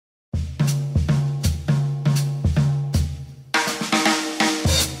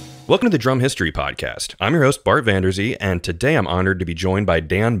Welcome to the Drum History Podcast. I'm your host, Bart Vanderzee, and today I'm honored to be joined by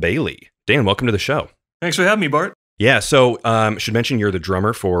Dan Bailey. Dan, welcome to the show. Thanks for having me, Bart. Yeah, so should mention you're the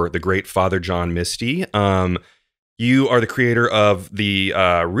drummer for the great Father John Misty. You are the creator of the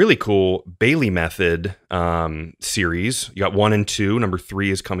really cool Bailey Method series. You got 1 and 2. Number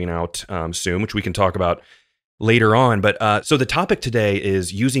 3 is coming out soon, which we can talk about later on. But so the topic today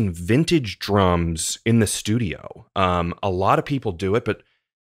is using vintage drums in the studio. A lot of people do it, but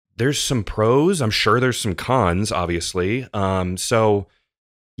there's some pros. I'm sure there's some cons, obviously. So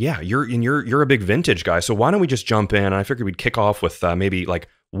yeah, you're a big vintage guy. So why don't we just jump in? I figured we'd kick off with maybe like,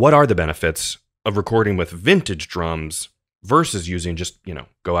 what are the benefits of recording with vintage drums versus using just,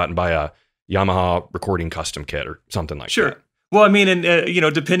 go out and buy a Yamaha recording custom kit or something like that. Sure. Well, I mean,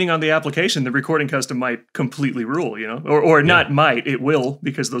 and depending on the application, the recording custom might completely rule, or not might, it will,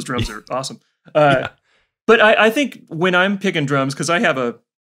 because those drums are awesome. But I think when I'm picking drums, because I have a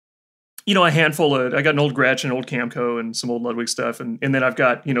handful of, I got an old Gretsch, an old Camco, and some old Ludwig stuff. And then I've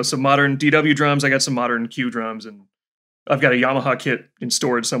got, some modern DW drums. I got some modern Q drums, and I've got a Yamaha kit in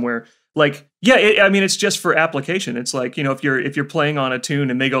storage somewhere. Like, yeah, it's just for application. It's like, if you're playing on a tune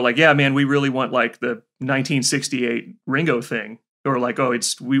and they go like, yeah, man, we really want like the 1968 Ringo thing, or like, oh,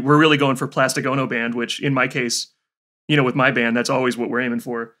 we're really going for Plastic Ono Band, which in my case, with my band, that's always what we're aiming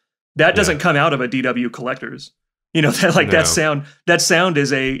for. That doesn't come out of a DW Collectors. That sound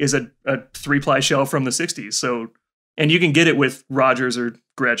is a 3-ply shell from the 60s. So, and you can get it with Rogers or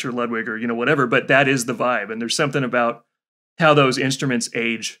Gretsch or Ludwig or, whatever, but that is the vibe. And there's something about how those instruments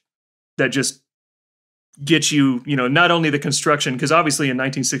age that just gets you, not only the construction, because obviously in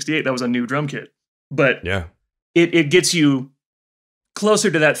 1968, that was a new drum kit, but it gets you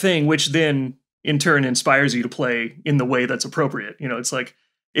closer to that thing, which then in turn inspires you to play in the way that's appropriate. It's like,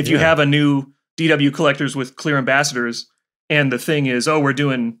 if you have a new DW Collectors with clear ambassadors, and the thing is, oh, we're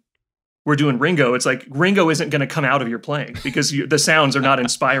doing Ringo. It's like Ringo isn't going to come out of your playing because the sounds are not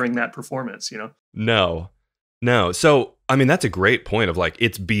inspiring that performance. No. So I mean, that's a great point of like,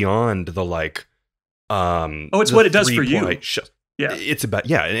 it's beyond the like. It's what it does for you. It's about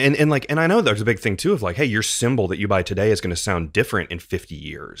and I know there's a big thing too of like, hey, your cymbal that you buy today is going to sound different in 50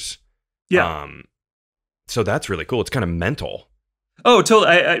 years. Yeah. So that's really cool. It's kind of mental. Oh,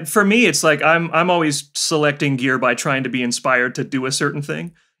 totally. For me, it's like I'm always selecting gear by trying to be inspired to do a certain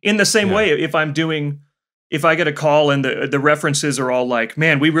thing. In the same way, if I get a call and the references are all like,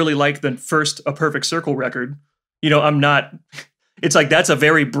 man, we really like the first A Perfect Circle record. I'm not. It's like, that's a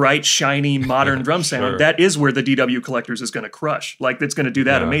very bright, shiny, modern drum sound. Sure. That is where the DW Collectors is going to crush. Like, it's going to do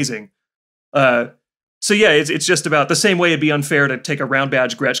that amazing. So yeah, it's just about the same way it'd be unfair to take a round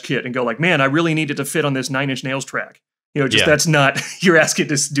badge Gretsch kit and go like, man, I really need it to fit on this 9 Inch Nails track. That's not, you're asking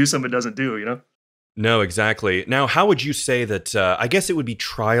to do something it doesn't do, No, exactly. Now, how would you say that, I guess it would be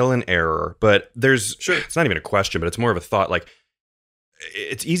trial and error, but it's not even a question, but it's more of a thought. Like,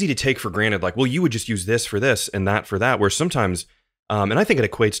 it's easy to take for granted, like, well, you would just use this for this and that for that, where sometimes, and I think it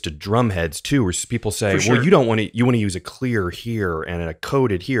equates to drum heads too, where people say, well, you want to use a clear here and a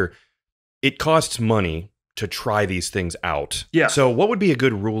coated here. It costs money to try these things out. Yeah. So what would be a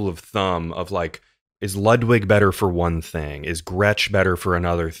good rule of thumb of like, is Ludwig better for one thing? Is Gretsch better for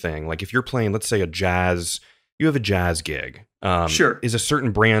another thing? Like if you're playing, let's say you have a jazz gig. Sure. Is a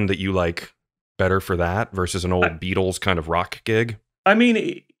certain brand that you like better for that versus an old Beatles kind of rock gig? I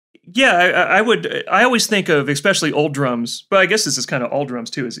mean, yeah, I always think of, especially old drums, but I guess this is kind of all drums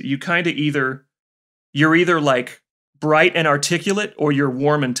too, is you kind of you're either like bright and articulate or you're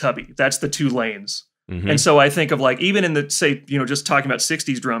warm and tubby. That's the 2 lanes. Mm-hmm. And so I think of like, even in the, say, just talking about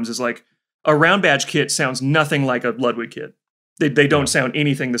 60s drums is like, a round badge kit sounds nothing like a Ludwig kit. They don't sound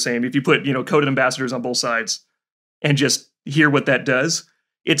anything the same. If you put, coated ambassadors on both sides and just hear what that does,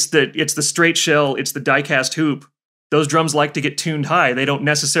 it's the straight shell, it's the die-cast hoop. Those drums like to get tuned high. They don't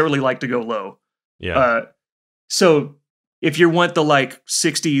necessarily like to go low. Yeah. So if you want the like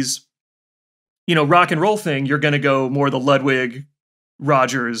 60s, rock and roll thing, you're going to go more the Ludwig,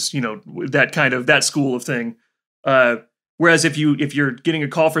 Rogers, that school of thing. Whereas if you're getting a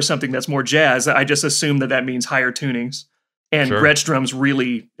call for something that's more jazz, I just assume that means higher tunings, and Gretsch drums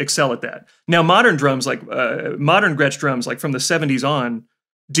really excel at that. Now, modern drums modern Gretsch drums like from the 70s on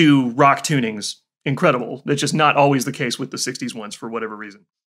do rock tunings incredible. That's just not always the case with the 60s ones for whatever reason.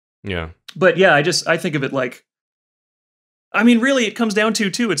 Yeah. But yeah, I think of it like, I mean, really, it comes down to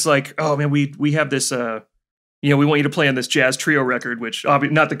too. It's like, oh man, we have this, we want you to play on this jazz trio record, which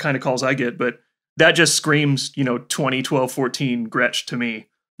not the kind of calls I get, but that just screams, 20, 12, 14 Gretsch to me.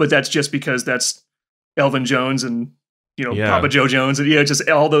 But that's just because that's Elvin Jones and, Papa Joe Jones and, just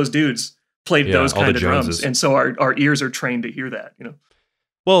all those dudes played those kind of drums. And so our ears are trained to hear that,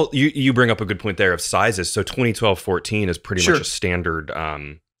 Well, you bring up a good point there of sizes. So 2012-14 is pretty Sure. much a standard.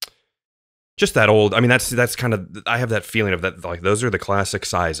 Just that old. I mean, that's kind of. I have that feeling of that. Like those are the classic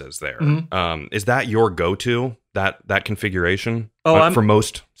sizes there. Mhm. Is that your go-to that configuration? Oh, for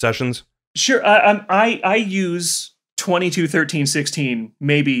most sessions. Sure. I use 22, 13, 16,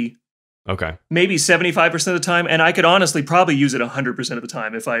 maybe Okay. 75% of the time, and I could honestly probably use it 100% of the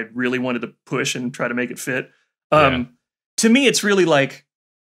time if I really wanted to push and try to make it fit. Yeah. To me, it's really like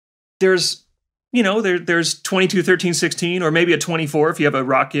there's, there's 22, 13, 16, or maybe a 24 if you have a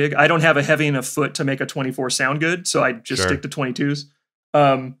rock gig. I don't have a heavy enough foot to make a 24 sound good, so I just Sure. stick to 22s.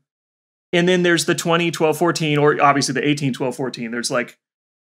 And then there's the 20, 12, 14, or obviously the 18, 12, 14. There's like,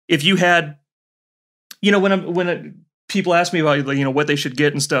 if you had, people ask me about what they should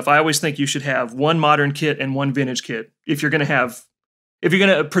get and stuff, I always think you should have one modern kit and one vintage kit if you're going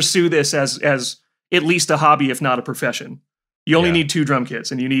to pursue this as at least a hobby, if not a profession. You only Yeah. need 2 drum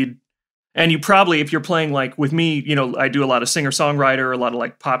kits, and you probably, if you're playing like with me, I do a lot of singer-songwriter, a lot of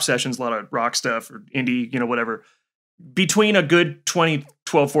like pop sessions, a lot of rock stuff or indie, whatever. Between a good 20,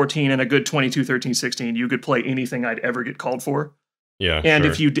 12, 14 and a good 22, 13, 16, you could play anything I'd ever get called for. Yeah. And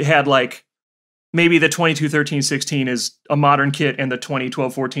sure. if you had like, maybe the 22, 13, 16 is a modern kit and the 20,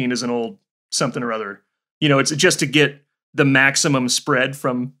 12, 14 is an old something or other. It's just to get the maximum spread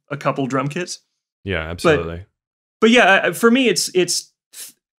from a couple drum kits. Yeah, absolutely. But yeah, for me, it's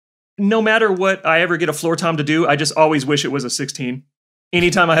no matter what I ever get a floor tom to do, I just always wish it was a 16.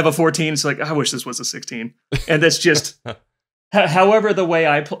 Anytime I have a 14, it's like, I wish this was a 16. And that's just, however, the way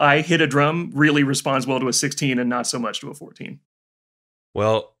I hit a drum really responds well to a 16 and not so much to a 14.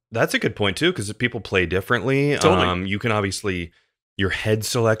 Well, that's a good point too, because people play differently. Totally. You can obviously, your head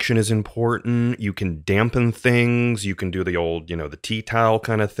selection is important. You can dampen things. You can do the old, the tea towel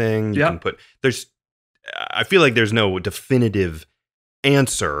kind of thing. You Yeah. can I feel like there's no definitive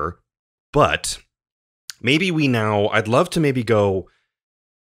answer, but maybe I'd love to maybe go,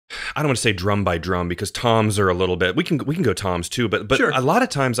 I don't want to say drum by drum because toms are a little bit, we can go toms too, but Sure. a lot of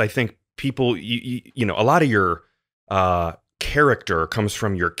times I think people, a lot of your, character comes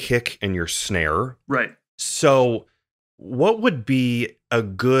from your kick and your snare. Right. So what would be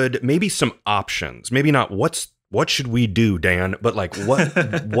maybe some options, maybe not what should we do, Dan, but like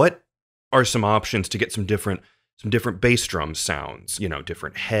what are some options to get some different bass drum sounds,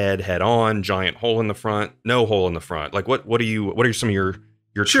 different head on, giant hole in the front, no hole in the front. Like what are some of your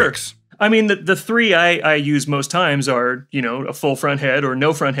Sure. tricks? I mean, the 3 I use most times are, a full front head or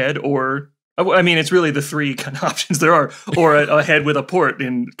no front head, or, I mean, it's really the 3 kind of options there are, or a head with a port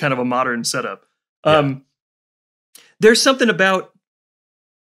in kind of a modern setup. Yeah. There's something about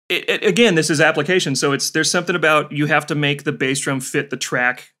it, again, this is application. So there's something about, you have to make the bass drum fit the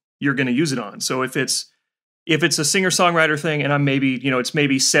track you're going to use it on. So if it's a singer-songwriter thing and I'm maybe, it's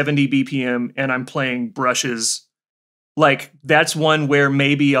maybe 70 BPM and I'm playing brushes, like that's one where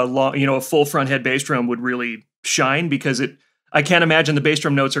maybe a full front head bass drum would really shine, because I can't imagine the bass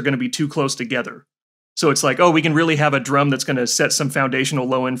drum notes are going to be too close together. So it's like, we can really have a drum that's going to set some foundational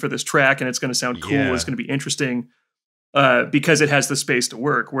low end for this track, and it's going to sound cool. Yeah. It's going to be interesting because it has the space to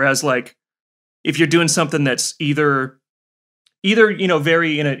work. Whereas like if you're doing something that's either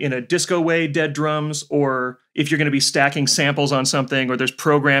very in a disco way, dead drums, or if you're going to be stacking samples on something, or there's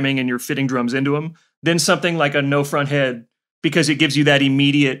programming and you're fitting drums into them, then something like a no front head, because it gives you that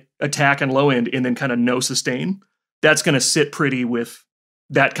immediate attack and low end and then kind of no sustain, that's going to sit pretty with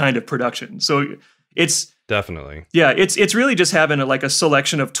that kind of production. So it's Definitely. Yeah, it's really just having a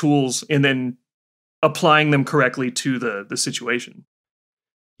selection of tools and then applying them correctly to the situation.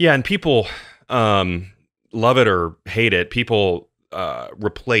 Yeah, and people love it or hate it. People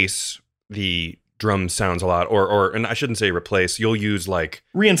replace the drum sounds a lot, and I shouldn't say replace. You'll use like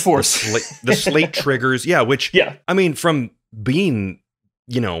Reinforce the slate triggers. Yeah, which Yeah. I mean, from being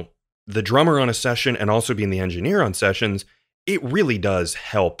the drummer on a session and also being the engineer on sessions, it really does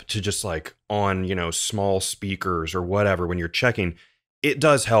help to just like on small speakers or whatever when you're checking. It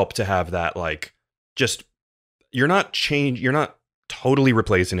does help to have that like just you're not totally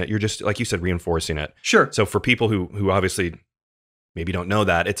replacing it. You're just, like you said, reinforcing it. Sure. So for people who obviously maybe don't know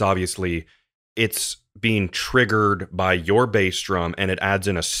that, it's being triggered by your bass drum, and it adds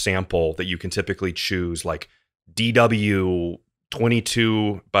in a sample that you can typically choose, like DW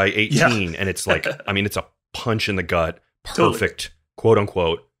 22 by 18. Yeah. And it's like, I mean, it's a punch in the gut, Totally. perfect, quote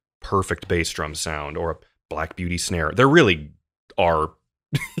unquote, perfect bass drum sound, or a Black Beauty snare. They really are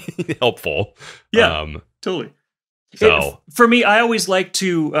helpful. Yeah. Totally. So For me, I always like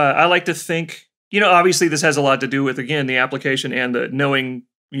to think, obviously this has a lot to do with, again, the application and the knowing,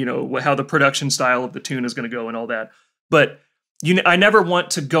 how the production style of the tune is going to go and all that. But I never want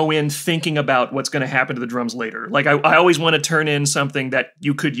to go in thinking about what's going to happen to the drums later. Like I always want to turn in something that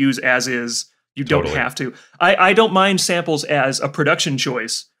you could use as is. You don't have to. I don't mind samples as a production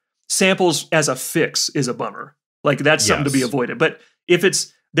choice. Samples as a fix is a bummer. Like that's something to be avoided. But if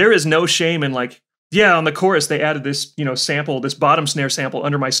there is no shame in like, yeah, on the chorus they added this, sample, this bottom snare sample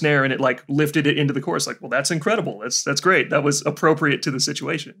under my snare, and it like lifted it into the chorus. Like, well, that's incredible. That's great. That was appropriate to the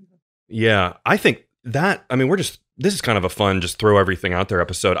situation. Yeah, I think that. I mean, this is kind of a fun, just throw everything out there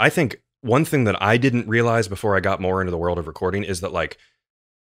episode. I think one thing that I didn't realize before I got more into the world of recording is that like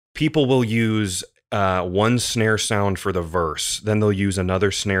people will use one snare sound for the verse, then they'll use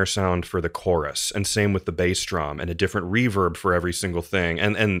another snare sound for the chorus, and same with the bass drum, and a different reverb for every single thing.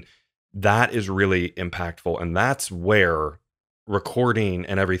 And that is really impactful, and that's where recording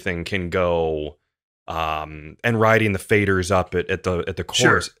and everything can go. And riding the faders up at the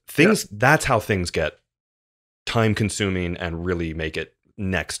chorus, that's how things get time consuming and really make it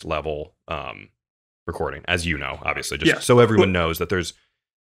next level recording, as you know, obviously, just so everyone knows that there's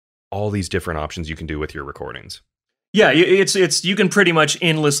all these different options you can do with your recordings. Yeah, it's you can pretty much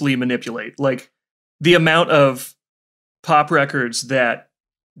endlessly manipulate. Like the amount of pop records that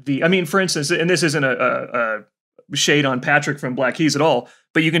for instance, and this isn't a shade on Patrick from Black Keys at all,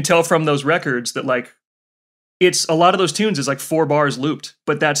 but you can tell from those records that like it's a lot of those tunes is like 4 bars looped,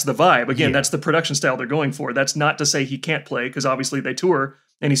 but that's the vibe. Again, that's the production style they're going for. That's not to say he can't play, because obviously they tour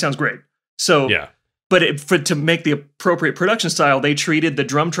and he sounds great. So, but to make the appropriate production style, they treated the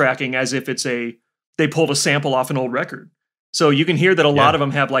drum tracking as if they pulled a sample off an old record. So you can hear that a lot of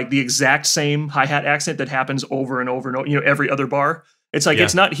them have like the exact same hi-hat accent that happens over and over and over, every other bar. It's like,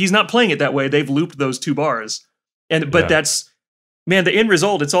 he's not playing it that way. They've looped those 2 bars. But that's, man, the end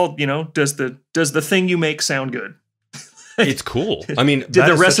result, it's all, does the thing you make sound good? It's cool. I mean, did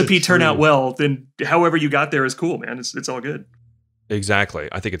the recipe turn out well? Then however you got there is cool, man. It's all good. Exactly.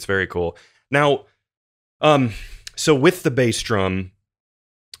 I think it's very cool. Now, so with the bass drum,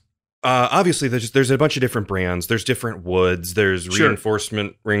 obviously there's a bunch of different brands. There's different woods. There's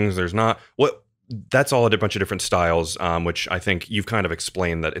reinforcement rings. There's not. That's all a bunch of different styles, which I think you've kind of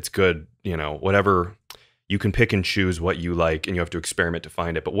explained that it's good, whatever. You can pick and choose what you like, and you have to experiment to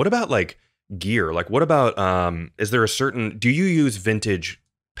find it. But what about like gear? Like what about, is there do you use vintage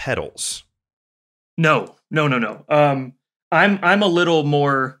pedals? No. I'm a little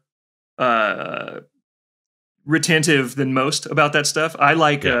more retentive than most about that stuff. I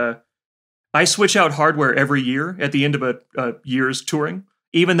like, I switch out hardware every year at the end of a year's touring,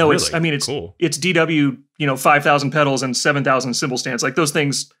 even though it's cool. It's DW, 5,000 pedals and 7,000 cymbal stands. Like those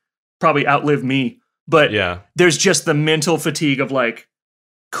things probably outlive me. But there's just the mental fatigue of like,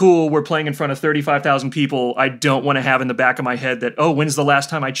 cool, we're playing in front of 35,000 people. I don't want to have in the back of my head that, when's the last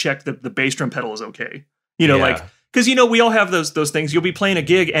time I checked that the bass drum pedal is okay? Like, because, we all have those things. You'll be playing a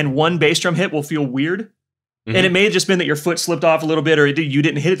gig and one bass drum hit will feel weird. Mm-hmm. And it may have just been that your foot slipped off a little bit or you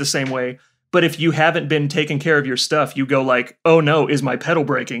didn't hit it the same way. But if you haven't been taking care of your stuff, you go like, oh no, is my pedal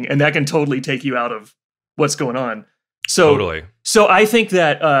breaking? And that can totally take you out of what's going on. So I think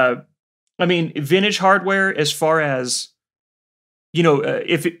that, vintage hardware, as far as,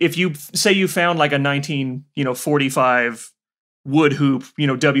 if you say you found like a 1945 wood hoop,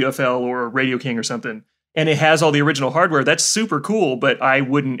 WFL or Radio King or something, and it has all the original hardware, that's super cool, but I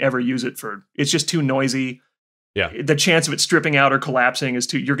wouldn't ever use it it's just too noisy. Yeah. The chance of it stripping out or collapsing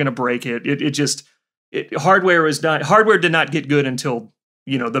you're going to break it. Hardware did not get good until,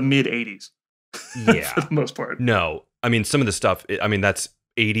 the mid 80s. Yeah. For the most part. No. I mean, some of the stuff, that's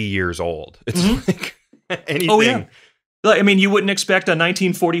 80 years old. It's like anything. Oh, yeah. You wouldn't expect a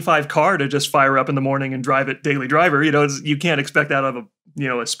 1945 car to just fire up in the morning and drive it daily driver. You can't expect that out of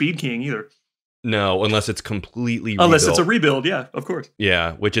a Speed King either. No, unless it's completely rebuilt. Unless it's a rebuild, yeah, of course.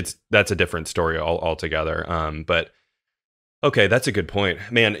 Yeah, that's a different story altogether. But okay, that's a good point,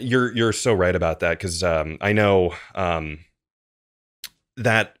 man. You're so right about that, because I know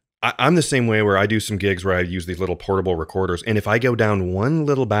that I'm the same way, where I do some gigs where I use these little portable recorders, and if I go down one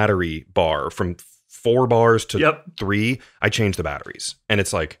little battery bar from 4 bars to 3, I change the batteries, and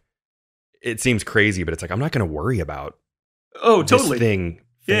it's like, it seems crazy, but it's like, I'm not going to worry about this thing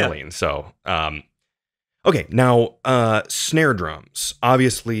failing. So, okay, now snare drums.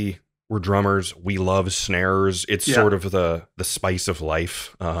 Obviously, we're drummers. We love snares. It's sort of the spice of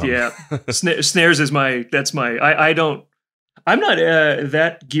life. Snares is I'm not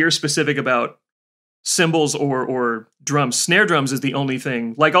that gear specific about cymbals or drums. Snare drums is the only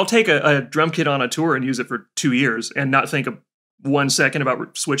thing. Like, I'll take a drum kit on a tour and use it for 2 years and not think of 1 second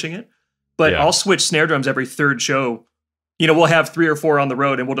about switching it. But I'll switch snare drums every 3rd show. We'll have 3 or 4 on the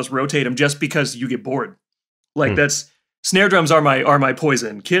road and we'll just rotate them just because you get bored. Like snare drums are my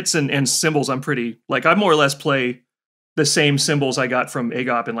poison. Kits and cymbals, I'm pretty like I more or less play the same cymbals I got from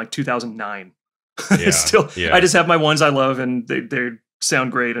AGOP in like 2009. Still, I just have my ones I love, and they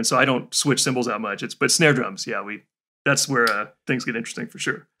sound great, and so I don't switch cymbals that much. But snare drums, that's where things get interesting for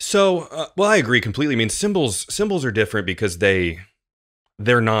sure. So, well, I agree completely. I mean, cymbals are different because they're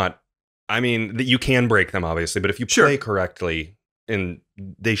not. I mean, you can break them obviously, but if you play correctly, and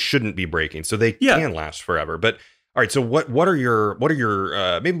they shouldn't be breaking, so they can last forever. But all right, so what are your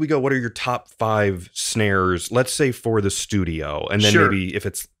maybe we go, what are your top 5 snares, let's say for the studio, and then maybe if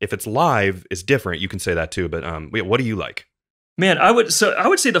it's live is different, you can say that too. But what do you like? Man, I would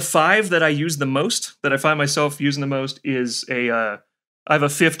say the 5 that I use the most, that I find myself using the most, is I have a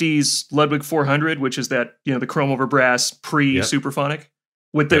 50s Ludwig 400, which is that, the chrome over brass pre-Superphonic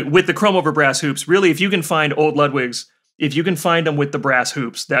with the chrome over brass hoops. Really, if you can find old Ludwigs, if you can find them with the brass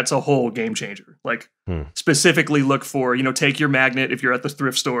hoops, that's a whole game changer. Like specifically look for, take your magnet if you're at the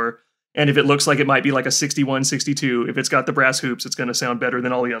thrift store, and if it looks like it might be like a 61, 62, if it's got the brass hoops, it's going to sound better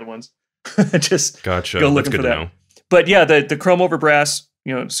than all the other ones. Just gotcha. Go looking for that. Know. But yeah, the chrome over brass,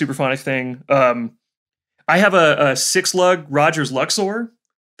 Superphonic thing. I have a 6-lug Rogers Luxor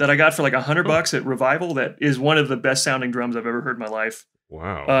that I got for like $100 at Revival. That is one of the best sounding drums I've ever heard in my life.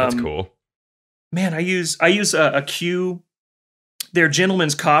 Wow, that's cool. Man, I use a Q, their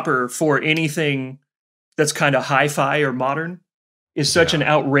Gentleman's Copper, for anything that's kind of hi-fi or modern. Is such an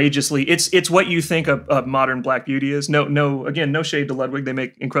outrageously, it's what you think a modern Black Beauty is. No shade to Ludwig, they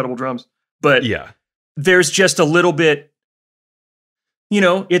make incredible drums, but there's just a little bit,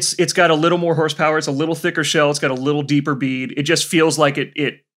 it's got a little more horsepower, it's a little thicker shell, it's got a little deeper bead. It just feels like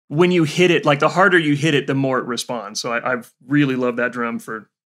it when you hit it, like the harder you hit it, the more it responds. So I've really loved that drum for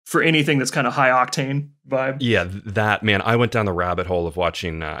anything that's kind of high octane vibe. Yeah, that, man, I went down the rabbit hole of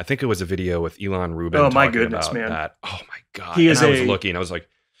watching, I think it was a video with Elon Rubin. Oh my goodness, about man. That. Oh my God. I was looking, I was like,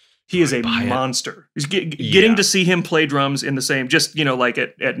 he is a monster. Getting to see him play drums in the same, just, like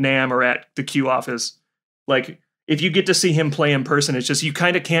at NAMM or at the Q office. Like if you get to see him play in person, it's just, you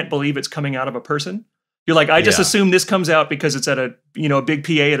kind of can't believe it's coming out of a person. You're like, I just assume this comes out because it's at a big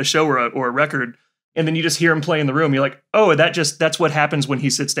PA at a show or a record. And then you just hear him play in the room. You're like, oh, that's what happens when he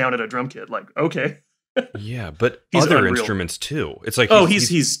sits down at a drum kit. Like, okay. Yeah, but he's other unreal. Instruments too. It's like,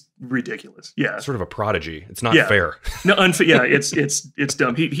 he's ridiculous. Yeah. Sort of a prodigy. It's not fair. No, unfair. Yeah, it's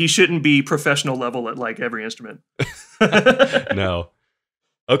dumb. He shouldn't be professional level at like every instrument. No.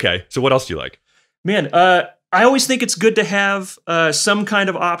 Okay. So what else do you like? Man, I always think it's good to have some kind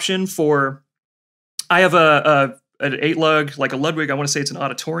of option for, I have an 8-lug, like a Ludwig. I want to say it's an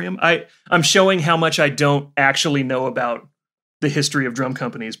Auditorium. I'm showing how much I don't actually know about the history of drum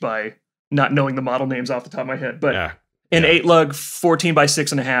companies by not knowing the model names off the top of my head. But an 8-lug 14 by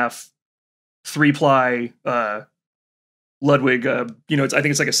 6.5 3-ply Ludwig, I think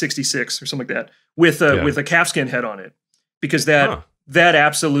it's like a 66 or something like that with a calfskin head on it, because that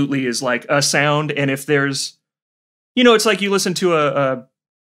absolutely is like a sound. And if there's, it's like you listen to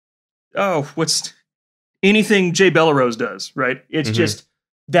what's anything Jay Bellerose does, right? It's just,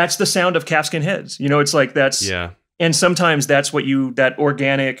 that's the sound of calfskin heads. It's like that's, and sometimes that's what that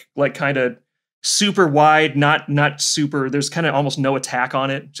organic, like kind of super wide, not super, there's kind of almost no attack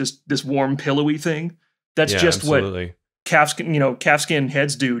on it, just this warm, pillowy thing. That's just absolutely what calfskin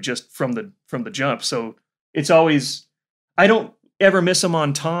heads do just from the jump. So it's always, I don't ever miss them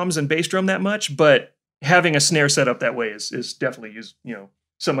on toms and bass drum that much, but having a snare set up that way is definitely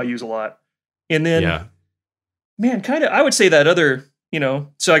something I use a lot. And then, man, kind of, I would say that other,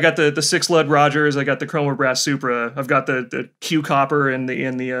 so I got the 6-lug Rogers, I got the chrome or brass Supra, I've got the Q copper and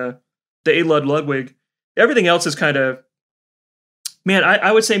the 8-lug Ludwig. Everything else is kind of, man,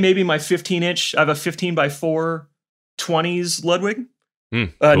 I would say maybe my 15-inch, I have a 15 by 4 20s Ludwig, cool.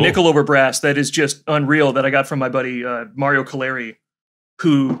 nickel over brass. That is just unreal, that I got from my buddy Mario Caleri,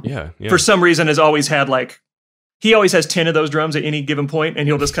 who for some reason has always had he always has 10 of those drums at any given point, and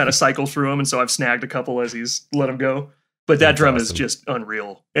he'll just kind of cycle through them. And so I've snagged a couple as he's let them go. But that drum is just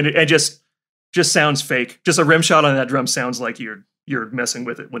unreal, and it just sounds fake. Just a rim shot on that drum sounds like you're messing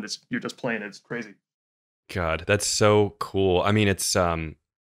with it when you're just playing it. It's crazy. God, that's so cool. I mean, it's and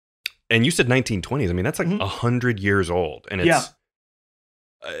you said 1920s. I mean, that's like 100 years old, and it's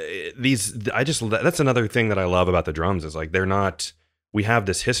that's another thing that I love about the drums is like they're not. We have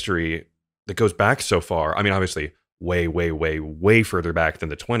this history that goes back so far. I mean, obviously, way, way, way, way further back than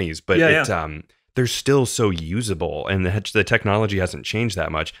the 20s, but they're still so usable, and the technology hasn't changed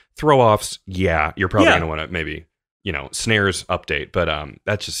that much. Throw-offs, you're probably going to want to maybe, snares update, but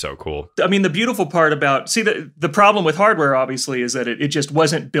that's just so cool. I mean, the beautiful part about, the problem with hardware, obviously, is that it just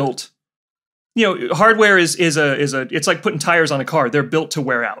wasn't built hardware is a it's like putting tires on a car. They're built to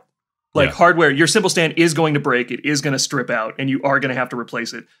wear out. Like hardware, your cymbal stand is going to break. It is going to strip out, and you are going to have to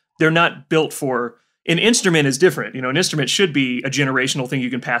replace it. They're not built for. An instrument is different. An instrument should be a generational thing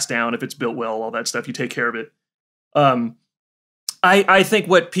you can pass down if it's built well. All that stuff, you take care of it. I think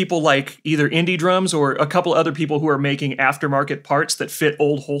what people like, either indie drums or a couple other people who are making aftermarket parts that fit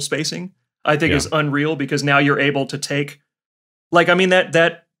old hole spacing, I think is unreal, because now you're able to take, like, I mean,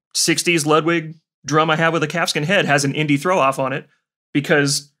 that 60s Ludwig drum I have with a calfskin head has an indie throw off on it,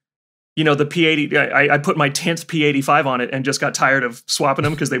 because the P80, I put my 10th P85 on it and just got tired of swapping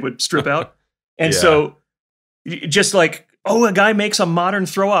them because they would strip out. And so just like, a guy makes a modern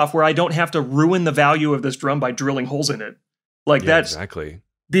throw off where I don't have to ruin the value of this drum by drilling holes in it. Like that's exactly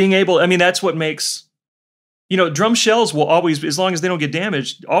being able, I mean, that's what makes, drum shells will always, as long as they don't get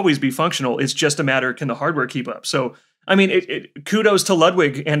damaged, always be functional. It's just a matter, can the hardware keep up? So, I mean, kudos to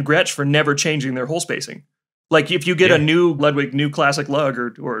Ludwig and Gretsch for never changing their hole spacing. Like if you get a new Ludwig, new classic lug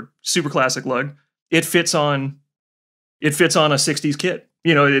or super classic lug, it fits on a 60s kit.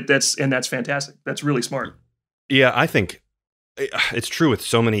 That's fantastic. That's really smart. Yeah, I think it's true with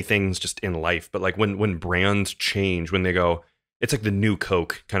so many things just in life, but like when brands change, when they go, it's like the new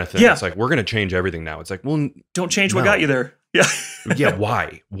Coke kind of thing. Yeah. It's like, we're going to change everything now. It's like, well, don't change what got you there. Yeah. Yeah.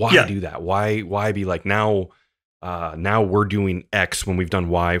 Why do that? Why be like, now we're doing X when we've done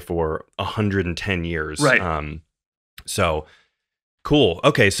Y for 110 years. Right. So cool.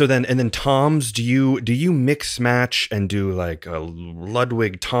 Okay. So then toms, do you mix match and do like a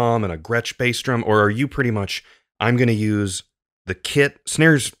Ludwig tom and a Gretsch bass drum, or are you pretty much, I'm going to use the kit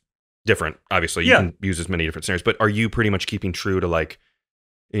snares? Different, obviously. You can use as many different snares, but are you pretty much keeping true to like,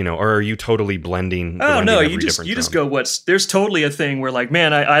 or are you totally blending? Oh no, you just go there's totally a thing where like,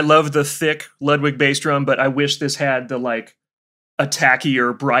 man, I love the thick Ludwig bass drum, but I wish this had the like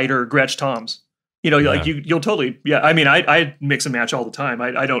attackier, brighter Gretsch toms. Like you'll totally, I mean, I mix and match all the time.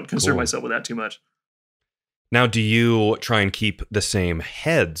 I don't concern myself with that too much. Now, do you try and keep the same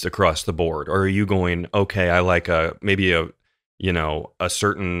heads across the board, or are you going, okay, I like maybe a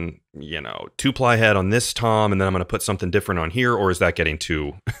certain, 2-ply head on this tom, and then I'm going to put something different on here, or is that getting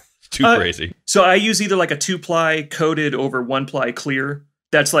too crazy? So I use either like a 2-ply coated over 1-ply clear.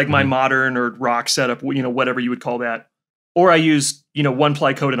 That's like my modern or rock setup, whatever you would call that. Or I use,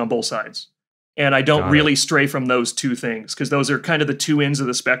 1-ply coated on both sides. And I don't really stray from those two things, because those are kind of the two ends of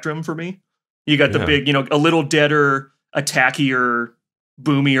the spectrum for me. You got the big, a little deader, attackier,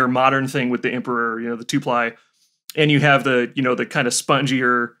 boomier, modern thing with the Emperor, the 2-ply. And you have the, the kind of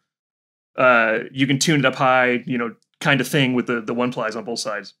spongier, you can tune it up high, kind of thing with the 1-plies on both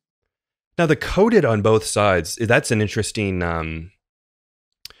sides. Now, the coated on both sides, that's an interesting,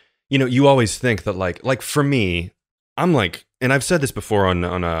 you always think that like for me, I'm like, and I've said this before on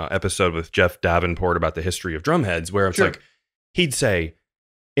a episode with Jeff Davenport about the history of drum heads, where it's like, he'd say,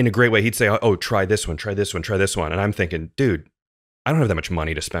 in a great way, he'd say, oh, try this one, try this one, try this one. And I'm thinking, dude, I don't have that much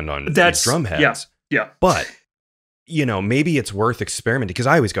money to spend on these drum heads. Yeah. But maybe it's worth experimenting, because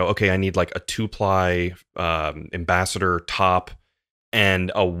I always go, okay, I need like a 2-ply Ambassador top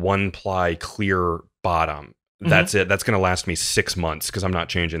and a 1-ply clear bottom. That's it. That's going to last me 6 months, because I'm not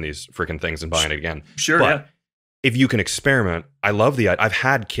changing these freaking things and buying it again. Sure. But if you can experiment, I've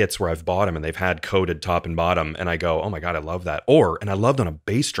had kits where I've bought them and they've had coated top and bottom, and I go, oh my God, I love that. And I loved on a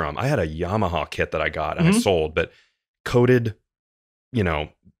bass drum. I had a Yamaha kit that I got and I sold, but coated,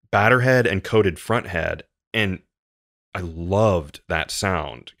 batter head and coated front head. And I loved that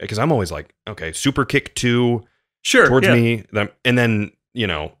sound, because I'm always like, okay, super kick 2 towards me. And then,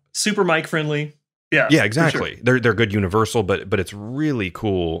 super mic friendly. Yeah. Yeah, exactly. Sure. They're good universal, but it's really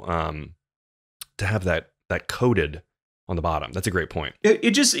cool to have that coated on the bottom. That's a great point.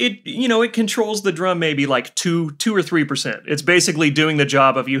 It controls the drum maybe like 2 or 3%. It's basically doing the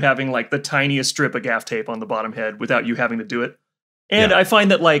job of you having like the tiniest strip of gaff tape on the bottom head without you having to do it. And I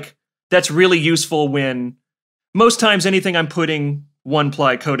find that like that's really useful when most times anything I'm putting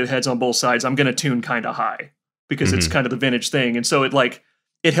 1-ply coated heads on both sides, I'm going to tune kind of high, because it's kind of the vintage thing. And so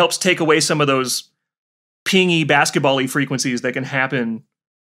it helps take away some of those pingy basketball-y frequencies that can happen,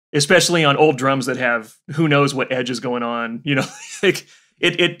 especially on old drums that have who knows what edge is going on. Like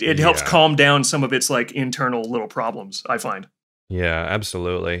it helps calm down some of its like internal little problems, I find. Yeah,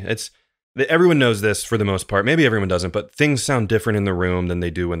 absolutely. Everyone knows this for the most part. Maybe everyone doesn't, but things sound different in the room than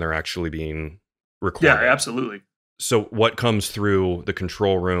they do when they're actually being recorded. Yeah, absolutely. So what comes through the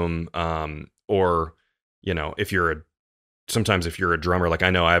control room, or sometimes if you're a drummer, like I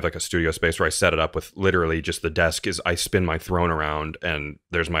know I have like a studio space where I set it up with literally just the desk is I spin my throne around and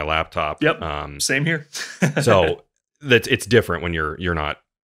there's my laptop. Yep. Same here. So it's different when you're not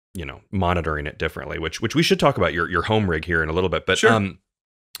monitoring it differently, which we should talk about your home rig here in a little bit. But Sure.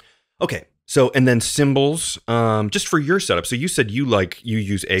 okay. So, and then cymbals, just for your setup. So you said you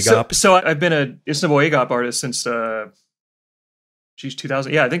use AGOP. So I've been a Istanbul AGOP artist since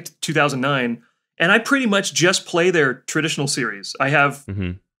 2000. Yeah, I think 2009. And I pretty much just play their traditional series. I have,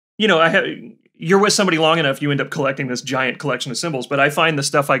 you're with somebody long enough, you end up collecting this giant collection of cymbals. But I find the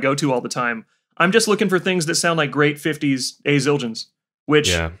stuff I go to all the time, I'm just looking for things that sound like great 50s A Zildjians,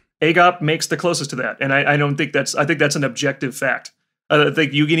 which AGOP makes the closest to that. And I think that's an objective fact. I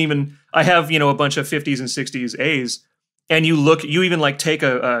think you can even, I have, a bunch of 50s and 60s A's, and you even like take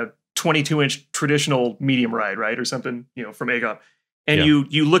a 22-inch traditional medium ride, right? Or something, from AGOP. And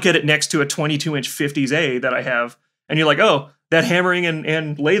you look at it next to a 22-inch 50s A that I have, and you're like, oh, that hammering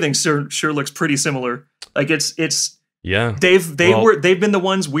and lathing sure looks pretty similar. Like it's they've been the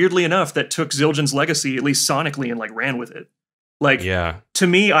ones, weirdly enough, that took Zildjian's legacy, at least sonically, and like ran with it. Like, to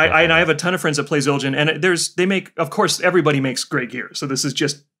me, I have a ton of friends that play Zildjian, and they make, of course, everybody makes great gear. So this is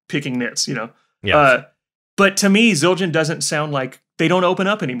just picking nits, Yes. But to me, Zildjian doesn't sound like, they don't open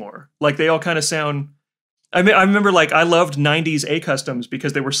up anymore. Like they all kind of sound, I remember like I loved 90s A customs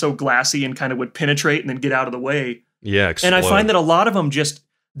because they were so glassy and kind of would penetrate and then get out of the way. Yeah, explode. And I find that a lot of them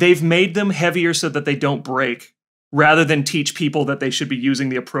they've made them heavier so that they don't break, rather than teach people that they should be using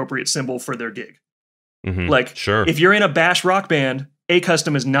the appropriate cymbal for their gig. Mm-hmm. Like, sure. If you're in a bash rock band, A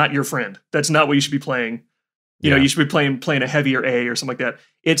custom is not your friend. That's not what you should be playing. You should be playing a heavier A or something like that.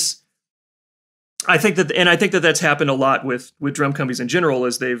 I think that that's happened a lot with drum companies in general,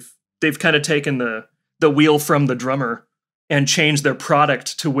 is they've kind of taken the wheel from the drummer and changed their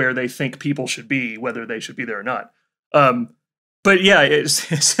product to where they think people should be, whether they should be there or not. But yeah,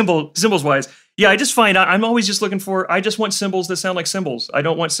 cymbals wise, I just find I'm always just looking for, I just want cymbals that sound like cymbals. I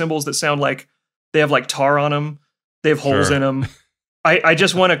don't want cymbals that sound like they have like tar on them. They have holes in them. I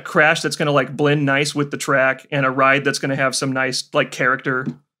just want a crash that's going to like blend nice with the track, and a ride that's going to have some nice like character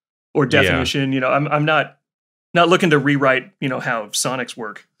or definition. I'm not looking to rewrite, how sonics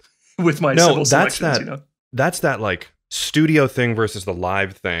work with my cymbal selections. That's that like studio thing versus the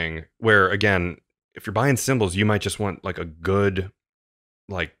live thing, where again, if you're buying cymbals, you might just want like a good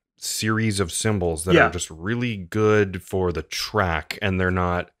like series of cymbals that are just really good for the track, and they're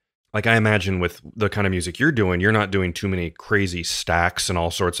not, like, I imagine with the kind of music you're doing, you're not doing too many crazy stacks and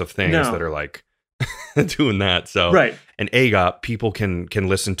all sorts of things that are like doing that. So, right. And AGOP, people can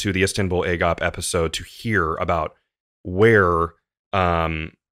listen to the Istanbul AGOP episode to hear about where, oh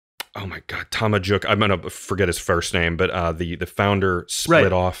my God, Tamajuk, I'm going to forget his first name, but the founder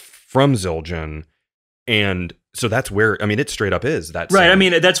split off from Zildjian. And so that's where, it straight up is that. Right.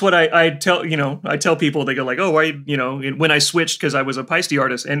 Same. That's what I tell, I tell people, they go like, oh, when I switched, because I was a Paiste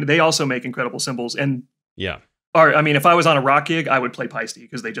artist, and they also make incredible cymbals. And if I was on a rock gig, I would play Paiste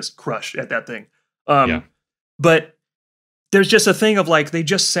because they just crush at that thing. But there's just a thing of like, they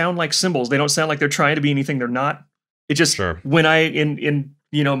just sound like cymbals. They don't sound like they're trying to be anything they're not. It just, when I, in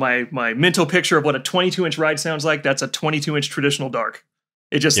my mental picture of what a 22-inch ride sounds like, that's a 22-inch traditional dark.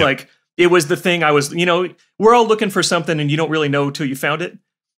 It just like, it was the thing I was, we're all looking for something and you don't really know till you found it.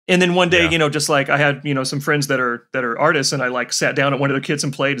 And then one day, just like I had, some friends that are artists, and I like sat down at one of their kits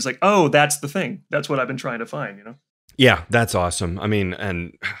and played. It's like, oh, that's the thing. That's what I've been trying to find, Yeah, that's awesome.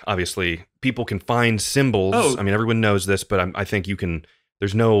 And obviously people can find cymbals. Oh. Everyone knows this, but I think you can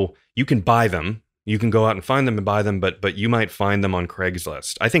buy them. You can go out and find them and buy them, but you might find them on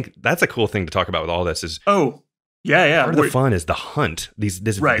Craigslist. I think that's a cool thing to talk about with all this is, yeah. Part of the fun is the hunt.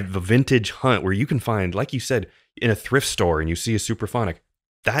 The vintage hunt where you can find, like you said, in a thrift store, and you see a Supraphonic.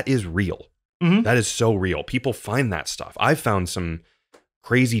 That is real. Mm-hmm. That is so real. People find that stuff. I've found some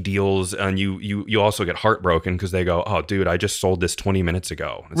crazy deals, and you also get heartbroken because they go, "Oh, dude, I just sold this 20 minutes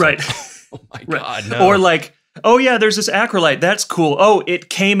ago." It's right. Like, oh my God. No. Or like, oh yeah, there's this acrylite. That's cool. Oh, it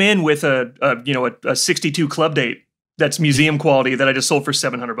came in with a 62 club date. That's museum quality that I just sold for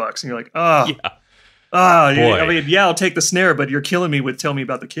 $700. And you're like, oh. Yeah. I'll take the snare, but you're killing me with tell me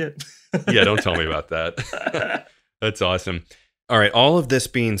about the kit. Yeah, don't tell me about that. That's awesome. All right, all of this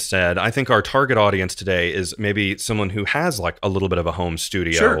being said, I think our target audience today is maybe someone who has like a little bit of a home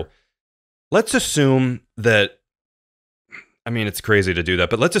studio. Sure. Let's assume that, it's crazy to do that,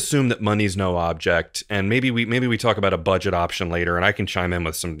 but let's assume that money's no object, and maybe we talk about a budget option later, and I can chime in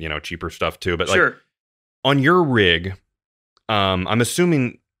with some, cheaper stuff too, but like on your rig, I'm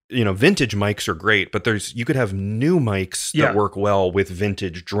assuming vintage mics are great, but you could have new mics that work well with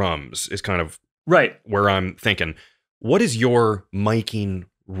vintage drums is kind of where I'm thinking. What is your miking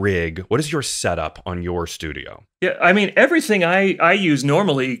rig? What is your setup on your studio? Yeah, everything I use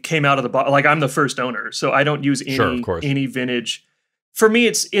normally came out of the box. Like, I'm the first owner, so I don't use any vintage. for me,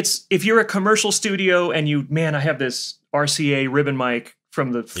 it's if you're a commercial studio and I have this RCA ribbon mic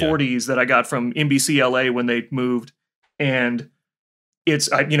from the 40s that I got from NBC LA when they moved, and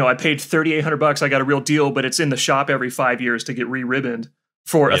I paid $3,800. I got a real deal, but it's in the shop every 5 years to get re-ribboned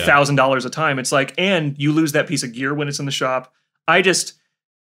for $1,000 a time. It's like, and you lose that piece of gear when it's in the shop. It's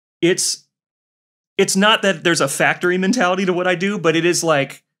not that there's a factory mentality to what I do, but it is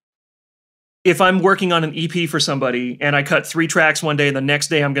like, if I'm working on an EP for somebody and I cut 3 tracks one day and the next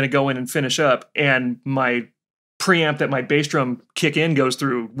day I'm going to go in and finish up, and my preamp that my bass drum kick in goes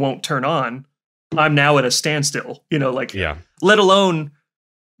through won't turn on, I'm now at a standstill, let alone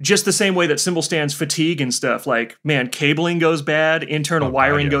just the same way that cymbal stands fatigue and stuff. Like, man, cabling goes bad, internal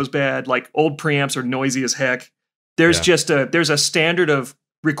wiring goes bad. Like, old preamps are noisy as heck. There's there's a standard of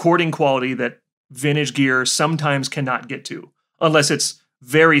recording quality that vintage gear sometimes cannot get to unless it's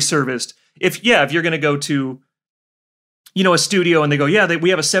very serviced. If you're going to go to, a studio and they go, we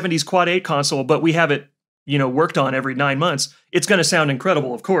have a 70s Quad 8 console, but we have it, worked on every 9 months, it's going to sound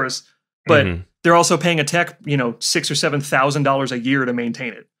incredible, of course, but they're also paying a tech, $6,000 or $7,000 a year to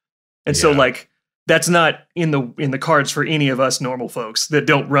maintain it. And so that's not in the cards for any of us normal folks that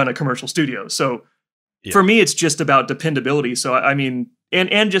don't run a commercial studio. So for me, it's just about dependability. So I mean,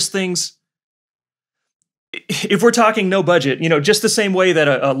 and just things. If we're talking no budget, just the same way that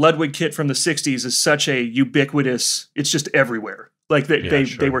a Ludwig kit from the 60s is such a ubiquitous, it's just everywhere. Like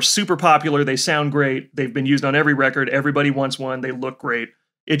they were super popular. They sound great. They've been used on every record. Everybody wants one. They look great.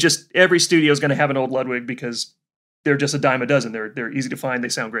 Every studio is going to have an old Ludwig because they're just a dime a dozen. They're easy to find. They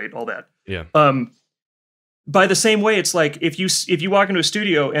sound great. All that. Yeah. By the same way, it's like if you walk into a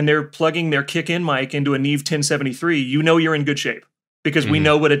studio and they're plugging their kick-in mic into a Neve 1073, you're in good shape because we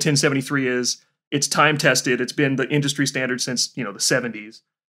know what a 1073 is. It's time tested. It's been the industry standard since, the 70s.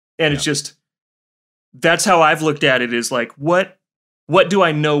 And it's just, that's how I've looked at it, is like, what do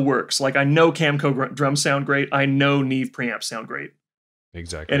I know works? Like, I know Camco drums sound great. I know Neve preamps sound great.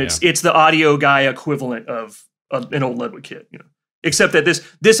 Exactly. And it's the audio guy equivalent of an old Ludwig kit, except that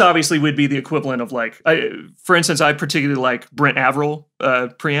this obviously would be the equivalent of, like, for instance, I particularly like Brent Averill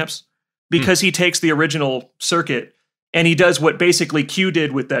preamps because he takes the original circuit and he does what basically Q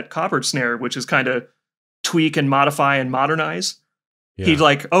did with that copper snare, which is kind of tweak and modify and modernize. Yeah. He's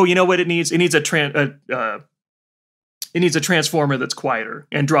like, oh, you know what it needs? It needs a transformer that's quieter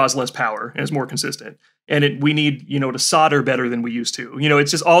and draws less power and is more consistent. And we need, to solder better than we used to.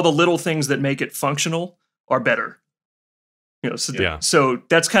 It's just all the little things that make it functional are better. So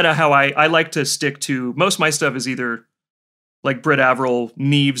that's kind of how I like to stick to. Most of my stuff is either like Brett Averill,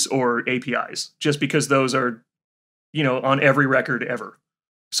 Neves, or APIs, just because those are, on every record ever.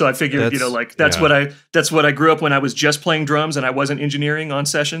 So I figured, that's what I grew up when I was just playing drums and I wasn't engineering on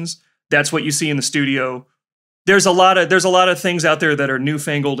sessions. That's what you see in the studio. There's a lot of things out there that are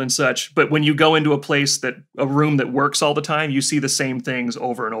newfangled and such, but when you go into a room that works all the time, you see the same things